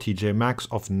on the TJ max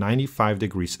of 95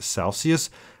 degrees Celsius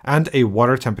and a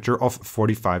water temperature of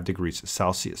 45 degrees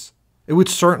Celsius. It would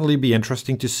certainly be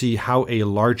interesting to see how a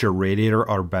larger radiator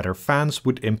or better fans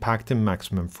would impact the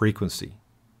maximum frequency.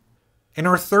 In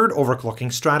our third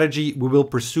overclocking strategy, we will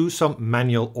pursue some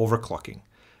manual overclocking.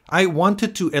 I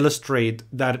wanted to illustrate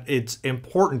that it's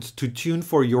important to tune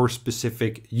for your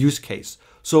specific use case.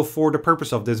 So for the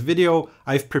purpose of this video,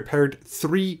 I've prepared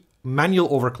 3 manual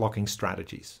overclocking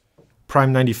strategies.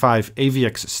 Prime 95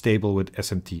 AVX stable with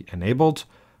SMT enabled,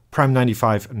 Prime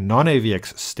 95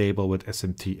 non-AVX stable with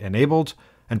SMT enabled,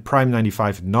 and Prime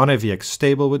 95 non-AVX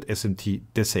stable with SMT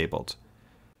disabled.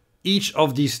 Each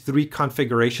of these 3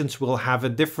 configurations will have a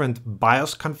different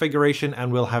BIOS configuration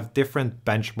and will have different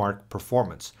benchmark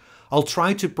performance. I'll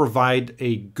try to provide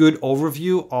a good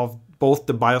overview of both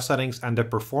the BIOS settings and the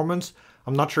performance.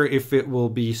 I'm not sure if it will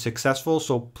be successful,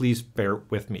 so please bear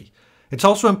with me. It's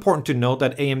also important to note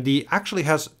that AMD actually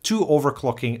has 2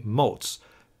 overclocking modes,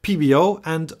 PBO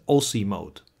and OC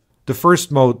mode. The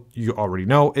first mode you already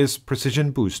know is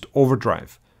Precision Boost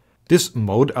Overdrive. This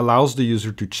mode allows the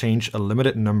user to change a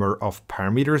limited number of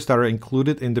parameters that are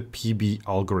included in the PB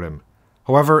algorithm.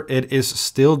 However, it is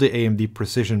still the AMD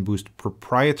Precision Boost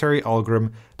proprietary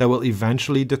algorithm that will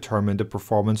eventually determine the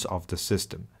performance of the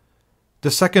system.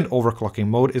 The second overclocking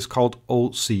mode is called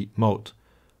OC mode.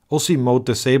 OC mode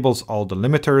disables all the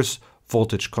limiters,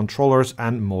 voltage controllers,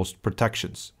 and most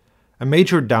protections. A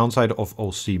major downside of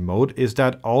OC mode is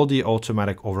that all the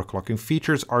automatic overclocking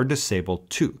features are disabled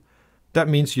too. That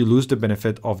means you lose the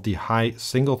benefit of the high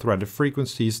single-threaded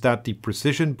frequencies that the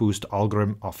Precision Boost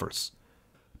algorithm offers.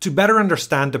 To better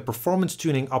understand the performance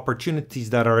tuning opportunities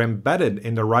that are embedded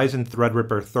in the Ryzen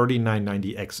Threadripper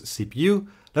 3990X CPU,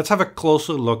 let's have a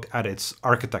closer look at its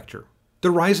architecture. The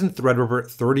Ryzen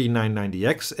Threadripper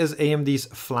 3990X is AMD's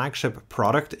flagship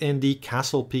product in the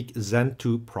Castle Peak Zen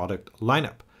 2 product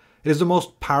lineup. It is the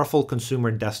most powerful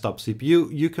consumer desktop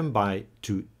CPU you can buy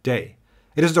today.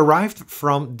 It is derived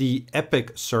from the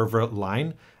EPYC server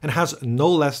line and has no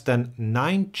less than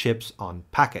 9 chips on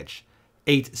package,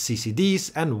 8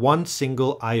 CCDs and 1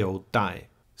 single I/O die.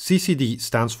 CCD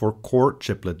stands for Core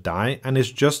Chiplet Die and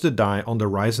is just the die on the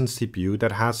Ryzen CPU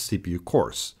that has CPU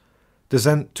cores. The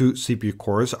Zen 2 CPU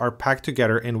cores are packed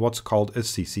together in what's called a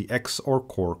CCX or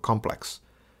core complex.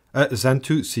 A Zen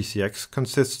 2 CCX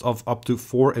consists of up to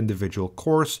 4 individual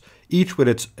cores, each with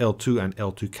its L2 and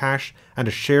L2 cache and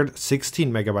a shared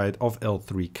 16 MB of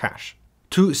L3 cache.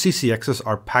 2 CCXs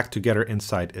are packed together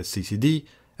inside a CCD,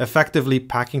 effectively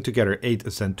packing together 8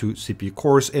 Zen 2 CPU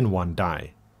cores in one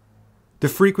die. The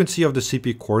frequency of the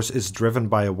CPU cores is driven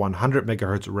by a 100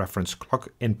 MHz reference clock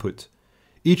input.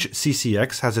 Each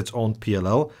CCX has its own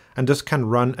PLL and thus can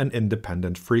run an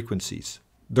independent frequencies.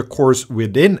 The cores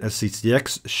within a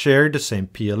CCX share the same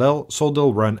PLL, so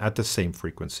they'll run at the same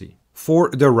frequency. For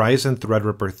the Ryzen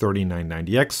Threadripper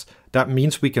 3990X, that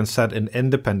means we can set an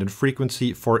independent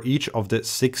frequency for each of the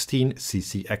 16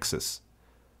 CCXs.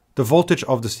 The voltage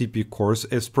of the CPU cores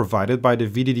is provided by the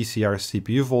VDDCR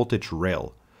CPU voltage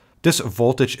rail. This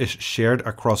voltage is shared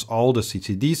across all the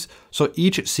CCDs, so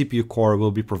each CPU core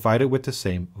will be provided with the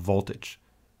same voltage.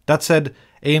 That said,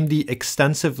 AMD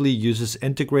extensively uses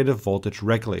integrated voltage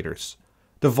regulators.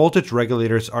 The voltage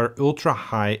regulators are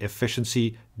ultra-high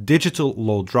efficiency digital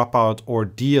low dropout or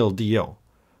DLDO.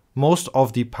 Most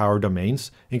of the power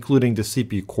domains, including the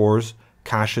CPU cores,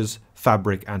 caches,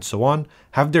 fabric, and so on,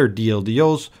 have their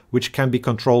DLDOs, which can be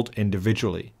controlled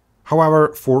individually.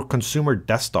 However, for consumer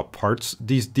desktop parts,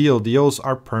 these DLDOs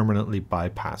are permanently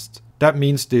bypassed. That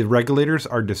means the regulators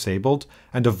are disabled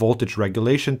and the voltage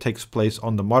regulation takes place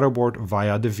on the motherboard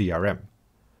via the VRM.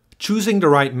 Choosing the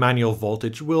right manual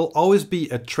voltage will always be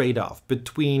a trade-off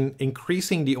between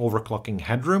increasing the overclocking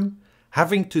headroom,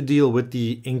 having to deal with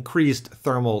the increased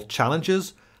thermal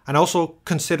challenges, and also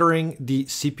considering the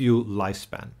CPU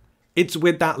lifespan. It's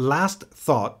with that last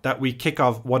thought that we kick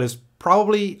off what is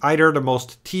probably either the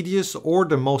most tedious or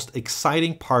the most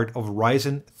exciting part of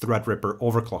Ryzen Threadripper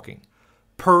overclocking,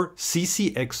 per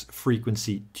CCX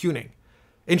frequency tuning.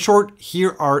 In short,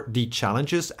 here are the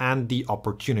challenges and the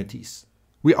opportunities.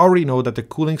 We already know that the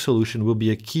cooling solution will be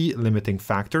a key limiting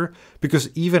factor because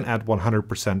even at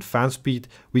 100% fan speed,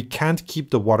 we can't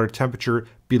keep the water temperature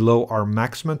below our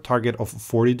maximum target of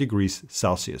 40 degrees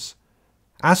Celsius.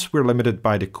 As we're limited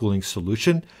by the cooling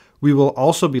solution, we will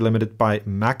also be limited by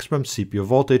maximum CPU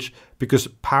voltage because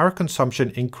power consumption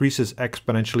increases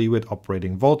exponentially with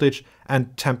operating voltage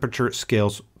and temperature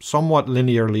scales somewhat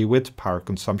linearly with power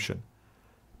consumption.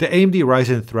 The AMD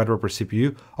Ryzen Threadripper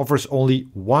CPU offers only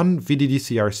one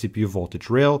VDDCR CPU voltage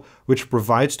rail, which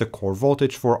provides the core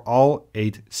voltage for all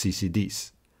 8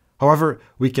 CCDs. However,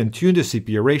 we can tune the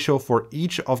CPU ratio for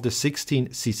each of the 16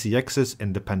 CCXs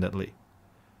independently.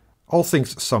 All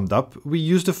things summed up, we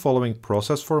use the following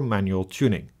process for manual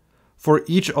tuning. For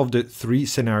each of the 3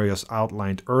 scenarios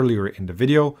outlined earlier in the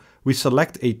video, we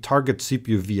select a target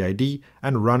CPU VID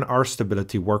and run our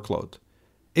stability workload.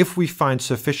 If we find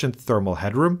sufficient thermal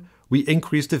headroom, we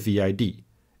increase the VID.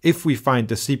 If we find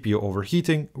the CPU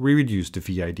overheating, we reduce the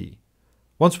VID.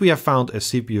 Once we have found a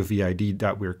CPU VID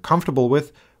that we're comfortable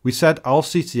with, we set all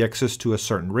CCXs to a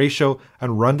certain ratio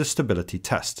and run the stability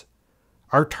test.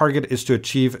 Our target is to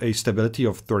achieve a stability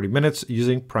of 30 minutes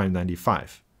using Prime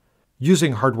 95.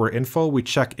 Using hardware info, we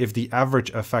check if the average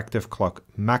effective clock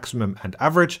maximum and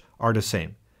average are the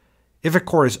same. If a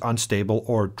core is unstable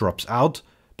or drops out,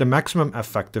 the maximum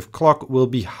effective clock will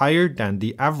be higher than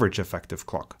the average effective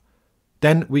clock.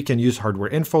 Then we can use hardware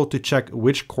info to check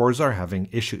which cores are having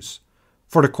issues.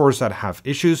 For the cores that have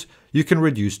issues, you can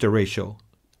reduce the ratio.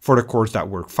 For the cores that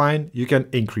work fine, you can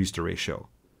increase the ratio.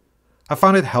 I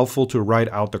found it helpful to write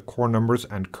out the core numbers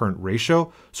and current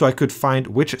ratio so I could find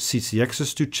which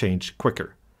CCXs to change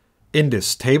quicker. In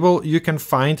this table, you can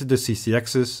find the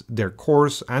CCXs, their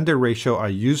cores, and the ratio I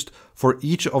used for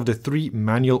each of the 3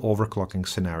 manual overclocking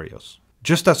scenarios.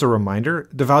 Just as a reminder,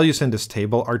 the values in this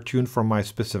table are tuned for my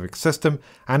specific system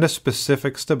and a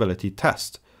specific stability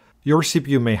test. Your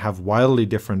CPU may have wildly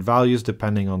different values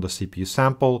depending on the CPU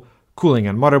sample, cooling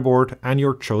and motherboard, and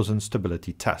your chosen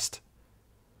stability test.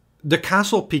 The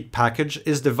Castle Peak package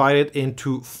is divided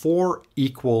into 4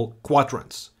 equal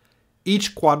quadrants.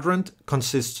 Each quadrant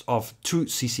consists of 2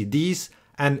 CCDs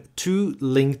and 2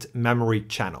 linked memory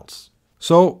channels.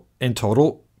 So, in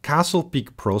total, Castle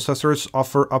Peak processors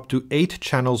offer up to 8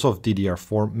 channels of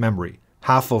DDR4 memory,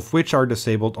 half of which are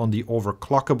disabled on the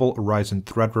overclockable Ryzen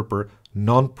Threadripper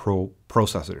non-Pro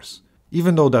processors.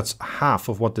 Even though that's half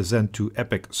of what the Zen 2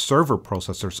 EPYC server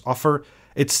processors offer,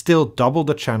 it's still double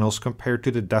the channels compared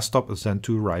to the desktop Zen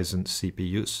 2 Ryzen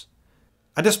CPUs.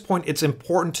 At this point, it's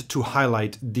important to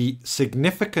highlight the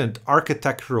significant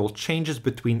architectural changes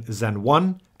between Zen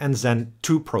 1 and Zen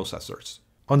 2 processors.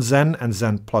 On Zen and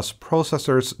Zen Plus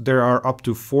processors, there are up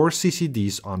to 4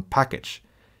 CCDs on package.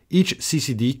 Each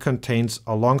CCD contains,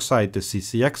 alongside the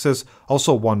CCXs,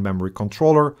 also 1 memory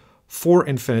controller, 4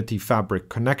 Infinity Fabric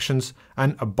connections,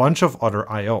 and a bunch of other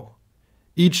I/O.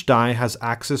 Each die has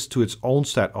access to its own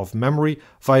set of memory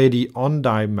via the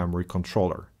on-die memory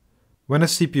controller. When a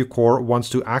CPU core wants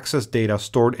to access data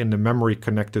stored in the memory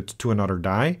connected to another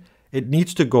die, it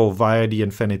needs to go via the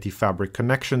Infinity Fabric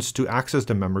connections to access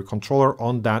the memory controller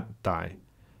on that die.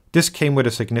 This came with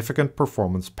a significant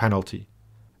performance penalty.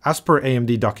 As per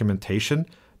AMD documentation,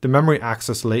 the memory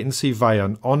access latency via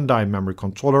an on-die memory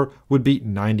controller would be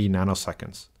 90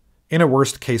 nanoseconds. In a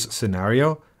worst-case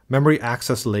scenario, memory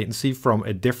access latency from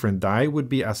a different die would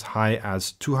be as high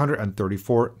as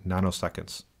 234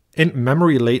 nanoseconds. In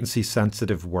memory latency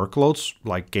sensitive workloads,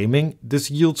 like gaming,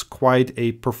 this yields quite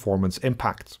a performance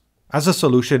impact. As a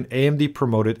solution, AMD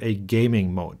promoted a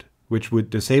gaming mode, which would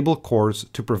disable cores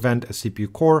to prevent a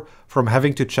CPU core from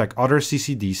having to check other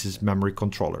CCDs' memory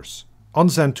controllers. On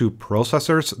Zen 2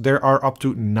 processors, there are up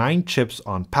to 9 chips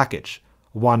on package,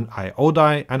 1 I/O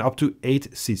die, and up to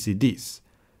 8 CCDs.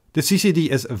 The CCD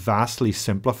is vastly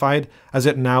simplified as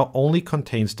it now only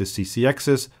contains the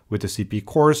CCXs with the CPU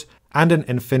cores and an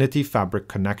Infinity Fabric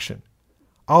connection.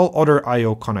 All other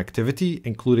I/O connectivity,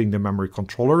 including the memory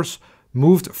controllers,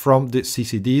 moved from the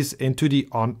CCDs into the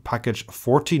on-package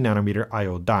 40nm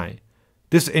I/O die.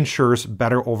 This ensures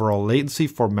better overall latency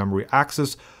for memory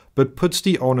access, but puts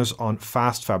the onus on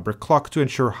fast fabric clock to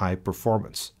ensure high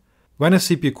performance. When a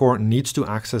CPU core needs to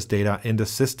access data in the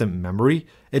system memory,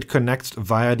 it connects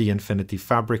via the Infinity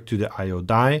Fabric to the I/O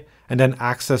die and then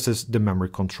accesses the memory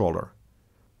controller.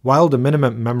 While the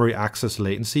minimum memory access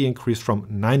latency increased from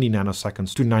 90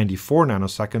 nanoseconds to 94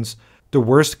 nanoseconds, the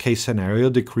worst case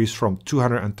scenario decreased from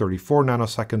 234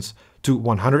 nanoseconds to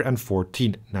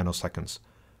 114 nanoseconds.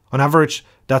 On average,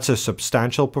 that's a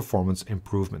substantial performance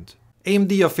improvement.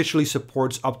 AMD officially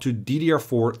supports up to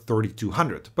DDR4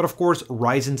 3200, but of course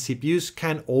Ryzen CPUs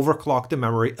can overclock the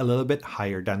memory a little bit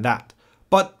higher than that.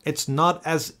 But it's not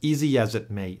as easy as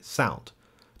it may sound.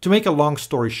 To make a long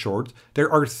story short,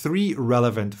 there are 3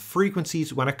 relevant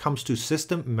frequencies when it comes to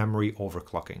system memory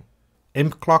overclocking.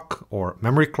 Imp clock, or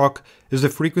memory clock, is the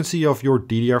frequency of your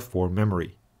DDR4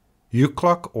 memory. U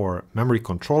clock, or memory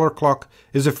controller clock,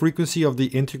 is the frequency of the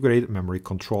integrated memory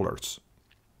controllers.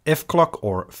 F clock,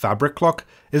 or fabric clock,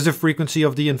 is the frequency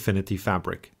of the Infinity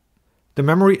Fabric. The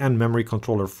memory and memory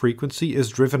controller frequency is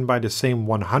driven by the same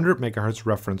 100 MHz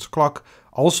reference clock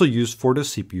also used for the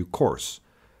CPU cores.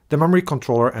 The memory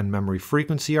controller and memory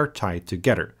frequency are tied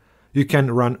together. You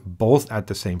can run both at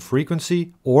the same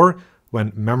frequency, or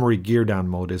when memory gear down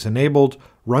mode is enabled,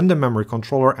 run the memory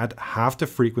controller at half the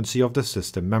frequency of the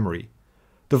system memory.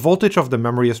 The voltage of the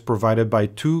memory is provided by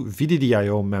 2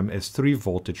 VDDIO MEMS3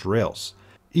 voltage rails.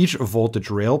 Each voltage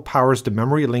rail powers the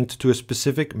memory linked to a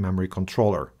specific memory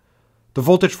controller. The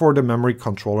voltage for the memory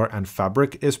controller and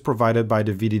fabric is provided by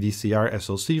the VDDCR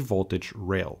SoC voltage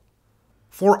rail.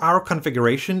 For our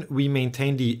configuration, we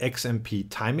maintain the XMP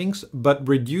timings, but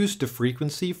reduce the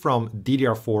frequency from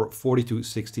DDR4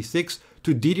 4266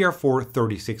 to DDR4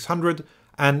 3600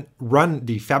 and run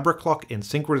the fabric clock in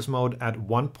synchronous mode at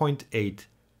 1.8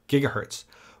 GHz.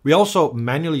 We also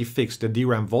manually fixed the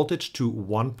DRAM voltage to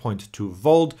 1.2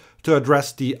 volt to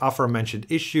address the aforementioned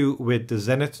issue with the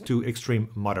Zenith 2 Extreme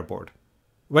motherboard.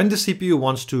 When the CPU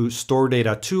wants to store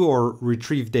data to or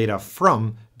retrieve data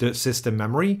from the system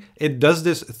memory, it does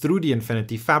this through the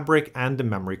Infinity Fabric and the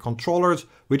memory controllers,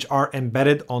 which are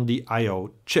embedded on the I/O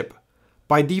chip.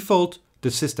 By default,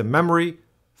 the system memory,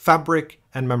 fabric,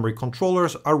 and memory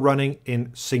controllers are running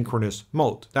in synchronous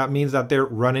mode. That means that they're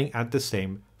running at the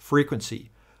same frequency.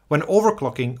 When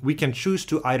overclocking, we can choose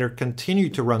to either continue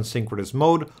to run synchronous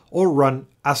mode or run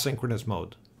asynchronous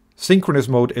mode. Synchronous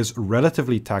mode is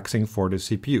relatively taxing for the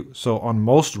CPU, so on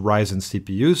most Ryzen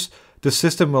CPUs, the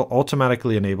system will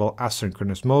automatically enable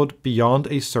asynchronous mode beyond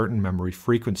a certain memory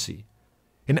frequency.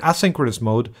 In asynchronous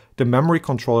mode, the memory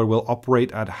controller will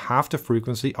operate at half the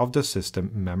frequency of the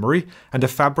system memory, and the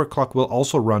fabric clock will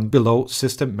also run below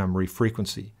system memory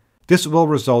frequency. This will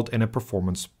result in a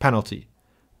performance penalty.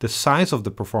 The size of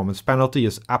the performance penalty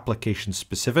is application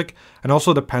specific and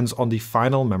also depends on the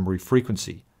final memory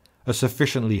frequency. A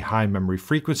sufficiently high memory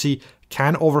frequency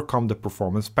can overcome the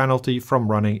performance penalty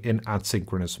from running in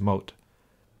asynchronous mode.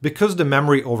 Because the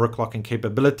memory overclocking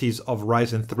capabilities of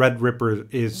Ryzen Threadripper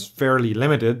is fairly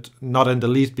limited, not in the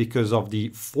least because of the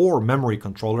 4 memory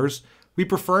controllers, we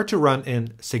prefer to run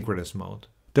in synchronous mode.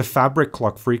 The fabric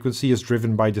clock frequency is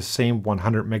driven by the same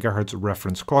 100 MHz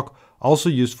reference clock also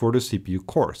used for the CPU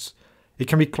cores. It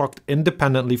can be clocked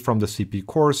independently from the CPU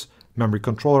cores, memory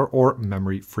controller, or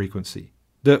memory frequency.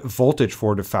 The voltage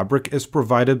for the fabric is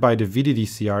provided by the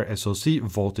VDDCR SoC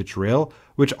voltage rail,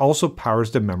 which also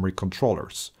powers the memory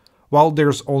controllers. While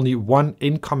there's only one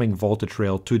incoming voltage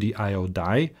rail to the I/O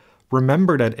die,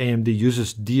 remember that AMD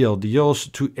uses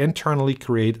DLDOs to internally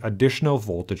create additional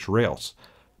voltage rails.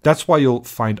 That's why you'll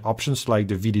find options like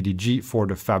the VDDG for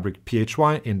the fabric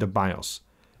PHY in the BIOS.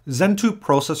 Zen 2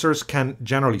 processors can,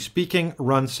 generally speaking,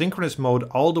 run synchronous mode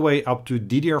all the way up to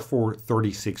DDR4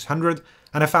 3600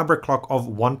 and a fabric clock of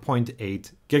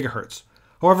 1.8 GHz.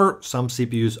 However, some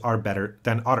CPUs are better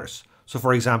than others. So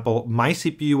for example, my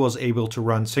CPU was able to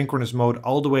run synchronous mode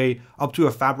all the way up to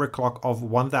a fabric clock of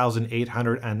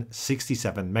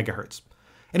 1867 MHz.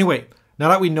 Anyway, now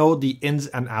that we know the ins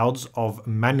and outs of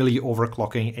manually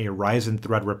overclocking a Ryzen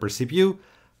Threadripper CPU,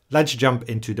 let's jump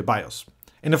into the BIOS.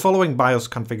 In the following BIOS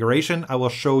configuration, I will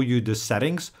show you the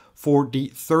settings for the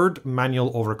third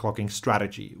manual overclocking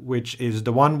strategy, which is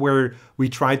the one where we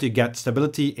try to get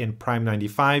stability in Prime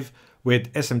 95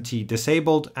 with SMT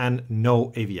disabled and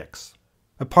no AVX.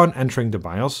 Upon entering the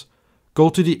BIOS, go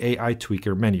to the AI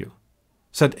Tweaker menu.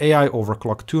 Set AI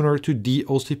Overclock Tuner to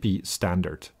DOCP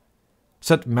Standard.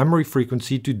 Set memory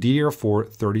frequency to DDR4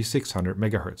 3600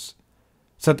 MHz.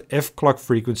 Set F clock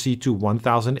frequency to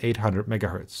 1800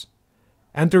 MHz.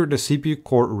 Enter the CPU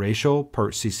core ratio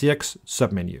per CCX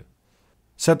submenu.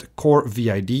 Set core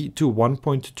VID to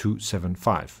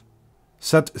 1.275.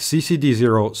 Set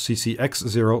CCD0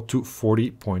 CCX0 to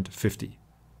 40.50.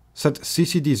 Set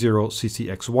CCD0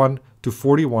 CCX1 to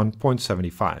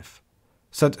 41.75.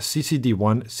 Set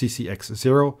CCD1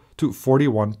 CCX0 to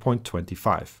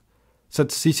 41.25. Set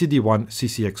CCD1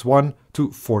 CCX1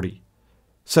 to 40.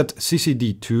 Set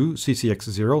CCD2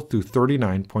 CCX0 to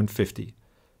 39.50.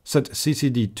 Set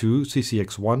CCD2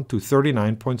 CCX1 to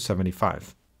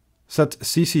 39.75. Set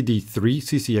CCD3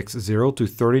 CCX0 to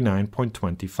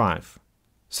 39.25.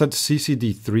 Set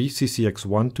CCD3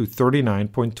 CCX1 to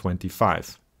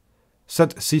 39.25.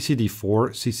 Set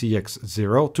CCD4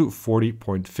 CCX0 to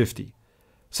 40.50.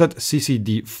 Set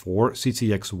CCD4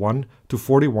 CCX1 to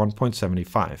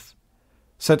 41.75.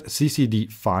 Set CCD5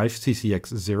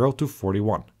 CCX0 to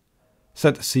 41.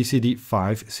 Set CCD5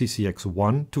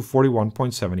 CCX1 to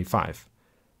 41.75.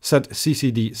 Set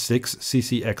CCD6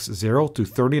 CCX0 to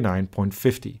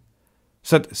 39.50.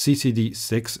 Set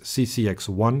CCD6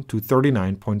 CCX1 to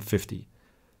 39.50.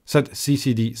 Set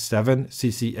CCD7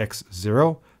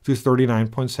 CCX0 to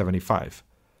 39.75.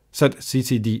 Set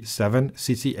CCD7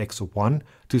 CCX1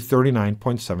 to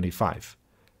 39.75.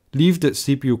 Leave the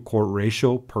CPU core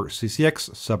ratio per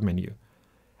CCX submenu.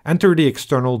 Enter the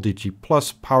external DG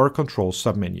Plus power control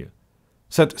submenu.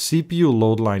 Set CPU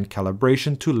load line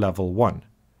calibration to level 1.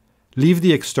 Leave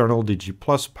the external DG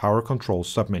Plus power control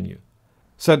submenu.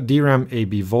 Set DRAM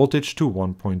AB voltage to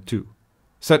 1.2.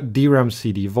 Set DRAM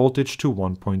CD voltage to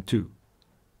 1.2.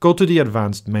 Go to the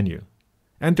Advanced menu.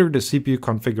 Enter the CPU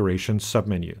configuration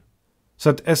submenu.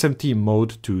 Set SMT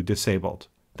mode to disabled.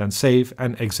 Then save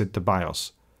and exit the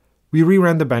BIOS. We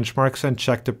reran the benchmarks and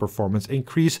checked the performance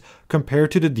increase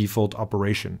compared to the default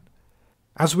operation.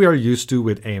 As we are used to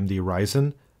with AMD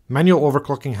Ryzen, manual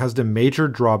overclocking has the major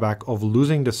drawback of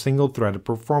losing the single-threaded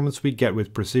performance we get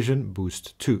with Precision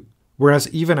Boost 2. Whereas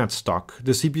even at stock,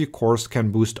 the CPU cores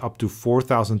can boost up to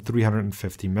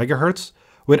 4350 MHz,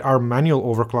 with our manual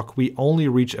overclock we only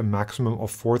reach a maximum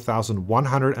of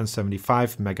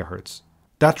 4175 MHz.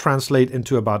 That translates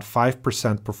into about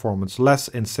 5% performance less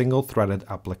in single-threaded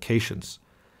applications.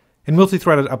 In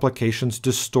multi-threaded applications,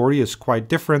 the story is quite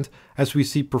different, as we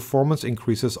see performance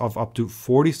increases of up to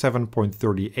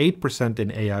 47.38%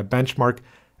 in AI benchmark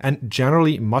and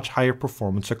generally much higher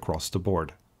performance across the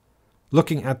board.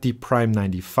 Looking at the Prime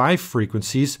 95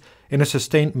 frequencies, in a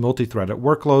sustained multi-threaded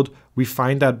workload, we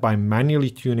find that by manually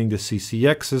tuning the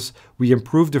CCXs, we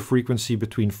improve the frequency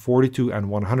between 42 and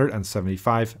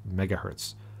 175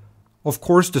 MHz. Of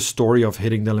course, the story of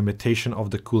hitting the limitation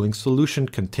of the cooling solution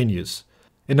continues.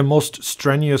 In the most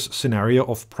strenuous scenario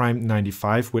of Prime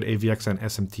 95 with AVX and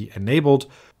SMT enabled,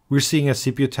 we're seeing a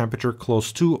CPU temperature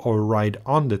close to or right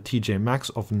on the TJ max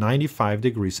of 95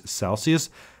 degrees Celsius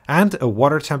and a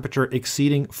water temperature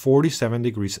exceeding 47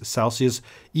 degrees Celsius,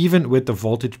 even with the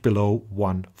voltage below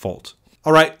 1 volt.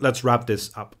 Alright, let's wrap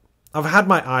this up. I've had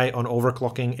my eye on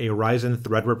overclocking a Ryzen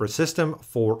Threadripper system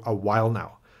for a while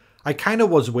now. I kind of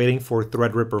was waiting for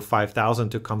Threadripper 5000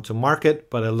 to come to market,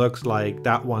 but it looks like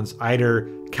that one's either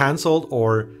cancelled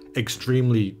or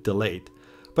extremely delayed.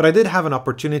 But I did have an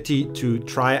opportunity to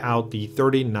try out the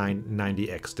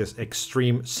 3990X, this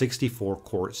extreme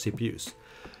 64-core CPUs.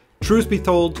 Truth be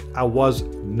told, I was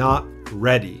not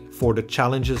ready for the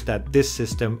challenges that this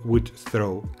system would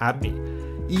throw at me.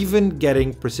 Even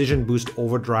getting Precision Boost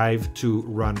Overdrive to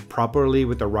run properly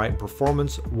with the right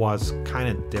performance was kind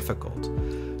of difficult.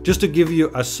 Just to give you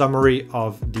a summary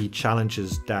of the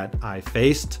challenges that I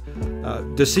faced,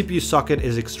 the CPU socket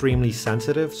is extremely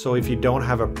sensitive, so if you don't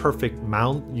have a perfect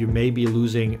mount, you may be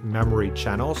losing memory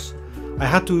channels. I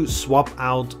had to swap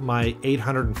out my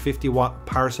 850 watt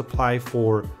power supply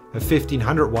for a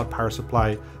 1500 watt power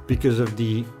supply because of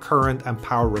the current and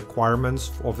power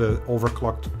requirements of the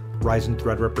overclocked Ryzen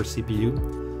Threadripper CPU.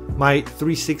 My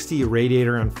 360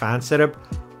 radiator and fan setup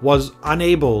was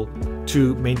unable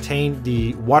to maintain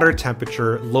the water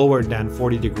temperature lower than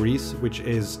 40 degrees, which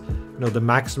is the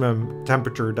maximum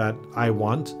temperature that I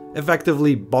want,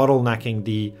 effectively bottlenecking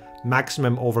the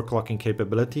maximum overclocking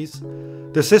capabilities.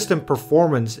 The system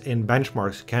performance in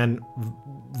benchmarks can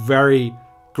vary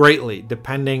greatly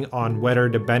depending on whether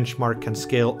the benchmark can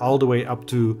scale all the way up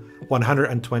to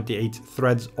 128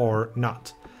 threads or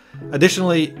not.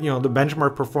 Additionally, the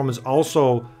benchmark performance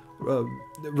also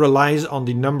relies on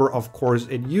the number of cores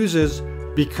it uses,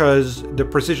 because the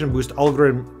Precision Boost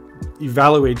algorithm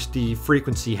evaluates the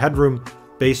frequency headroom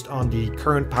based on the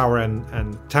current power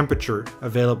and temperature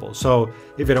available. So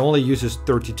if it only uses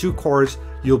 32 cores,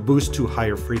 you'll boost to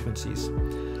higher frequencies.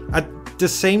 At the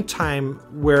same time,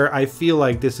 where I feel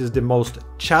like this is the most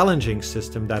challenging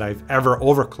system that I've ever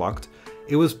overclocked,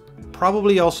 it was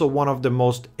probably also one of the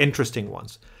most interesting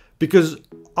ones, because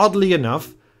oddly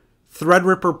enough,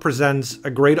 Threadripper presents a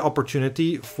great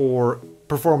opportunity for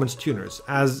performance tuners,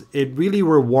 as it really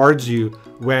rewards you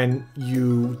when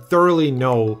you thoroughly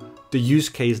know the use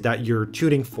case that you're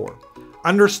tuning for.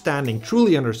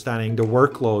 Truly understanding the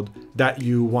workload that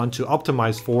you want to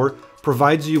optimize for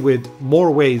provides you with more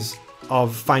ways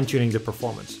of fine-tuning the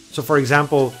performance. So for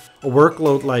example, a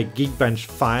workload like Geekbench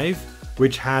 5,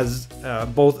 which has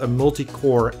both a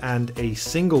multi-core and a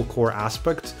single-core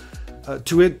aspect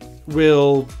to it,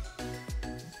 will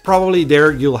probably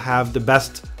you'll have the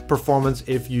best performance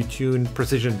if you tune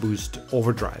Precision Boost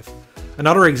Overdrive.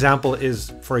 Another example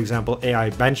is, for example, AI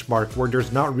Benchmark, where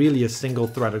there's not really a single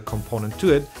threaded component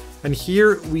to it. And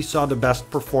here we saw the best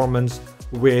performance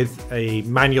with a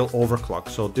manual overclock.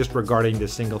 So disregarding the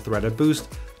single threaded boost,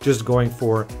 just going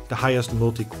for the highest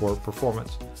multi-core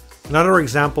performance. Another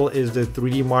example is the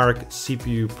 3D Mark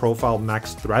CPU Profile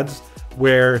Max Threads,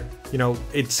 where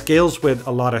it scales with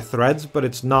a lot of threads, but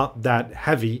it's not that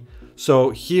heavy. So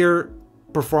here,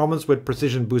 performance with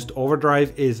Precision Boost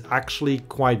Overdrive is actually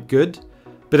quite good.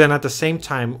 But then at the same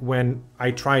time, when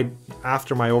I tried,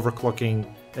 after my overclocking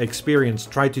experience,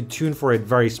 tried to tune for it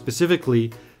very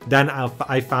specifically, then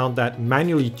I found that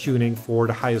manually tuning for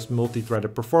the highest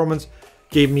multi-threaded performance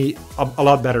gave me a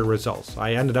lot better results.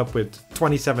 I ended up with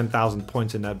 27,000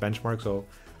 points in that benchmark, so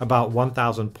about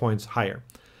 1,000 points higher.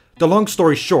 The long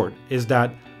story short is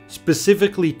that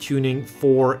specifically tuning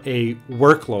for a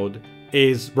workload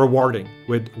is rewarding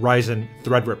with Ryzen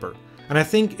Threadripper. And I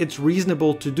think it's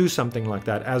reasonable to do something like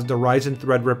that, as the Ryzen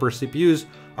Threadripper CPUs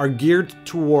are geared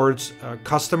towards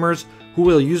customers who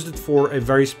will use it for a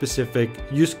very specific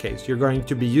use case. You're going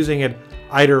to be using it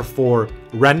either for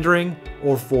rendering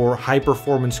or for high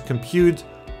performance compute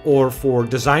or for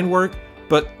design work,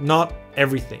 but not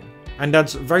everything. And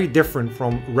that's very different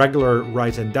from regular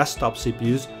Ryzen desktop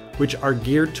CPUs, which are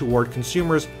geared toward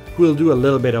consumers who will do a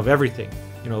little bit of everything.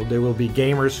 You know, there will be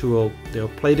gamers who they'll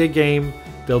play the game,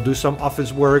 they'll do some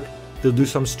office work, they'll do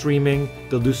some streaming,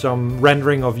 they'll do some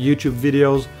rendering of YouTube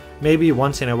videos. Maybe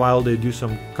once in a while they do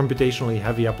some computationally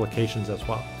heavy applications as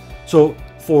well. So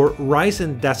for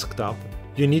Ryzen desktop,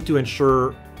 you need to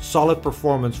ensure solid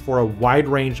performance for a wide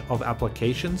range of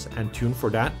applications and tune for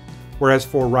that. Whereas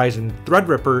for Ryzen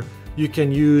Threadripper, you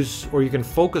can use, or you can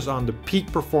focus on the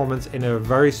peak performance in a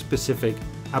very specific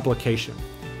application.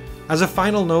 As a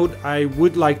final note, I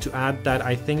would like to add that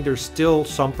I think there's still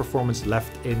some performance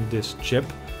left in this chip.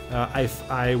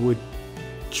 If I would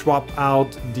swap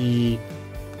out the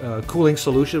cooling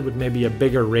solution with maybe a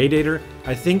bigger radiator,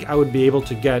 I think I would be able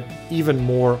to get even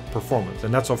more performance.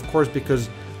 And that's of course because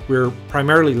we're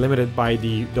primarily limited by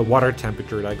the water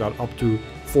temperature that got up to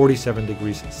 47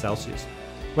 degrees Celsius.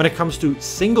 When it comes to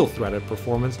single-threaded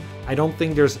performance, I don't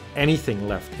think there's anything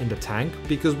left in the tank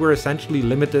because we're essentially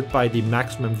limited by the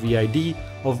maximum VID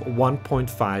of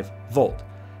 1.5 volt.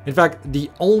 In fact,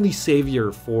 the only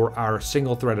savior for our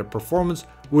single-threaded performance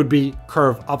would be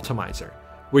Curve Optimizer,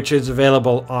 which is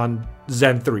available on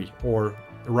Zen 3 or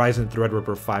Ryzen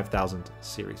Threadripper 5000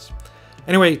 series.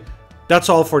 Anyway, that's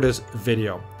all for this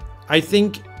video. I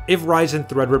think if Ryzen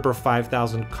Threadripper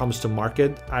 5000 comes to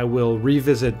market, I will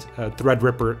revisit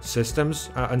Threadripper systems.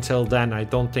 Until then, I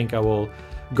don't think I will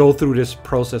go through this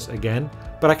process again,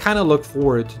 but I kind of look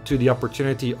forward to the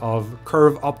opportunity of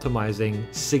curve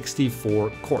optimizing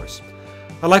 64 cores.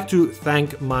 I'd like to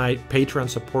thank my Patreon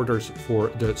supporters for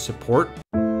the support.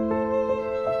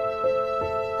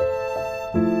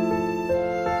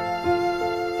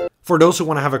 For those who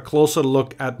want to have a closer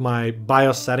look at my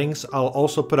BIOS settings, I'll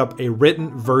also put up a written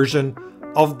version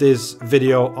of this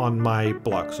video on my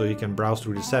blog, so you can browse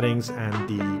through the settings and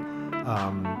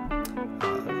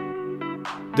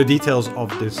the details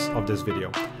of this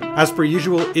video. As per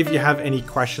usual, if you have any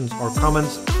questions or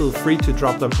comments, feel free to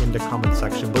drop them in the comment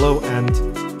section below, and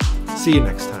see you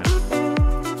next time.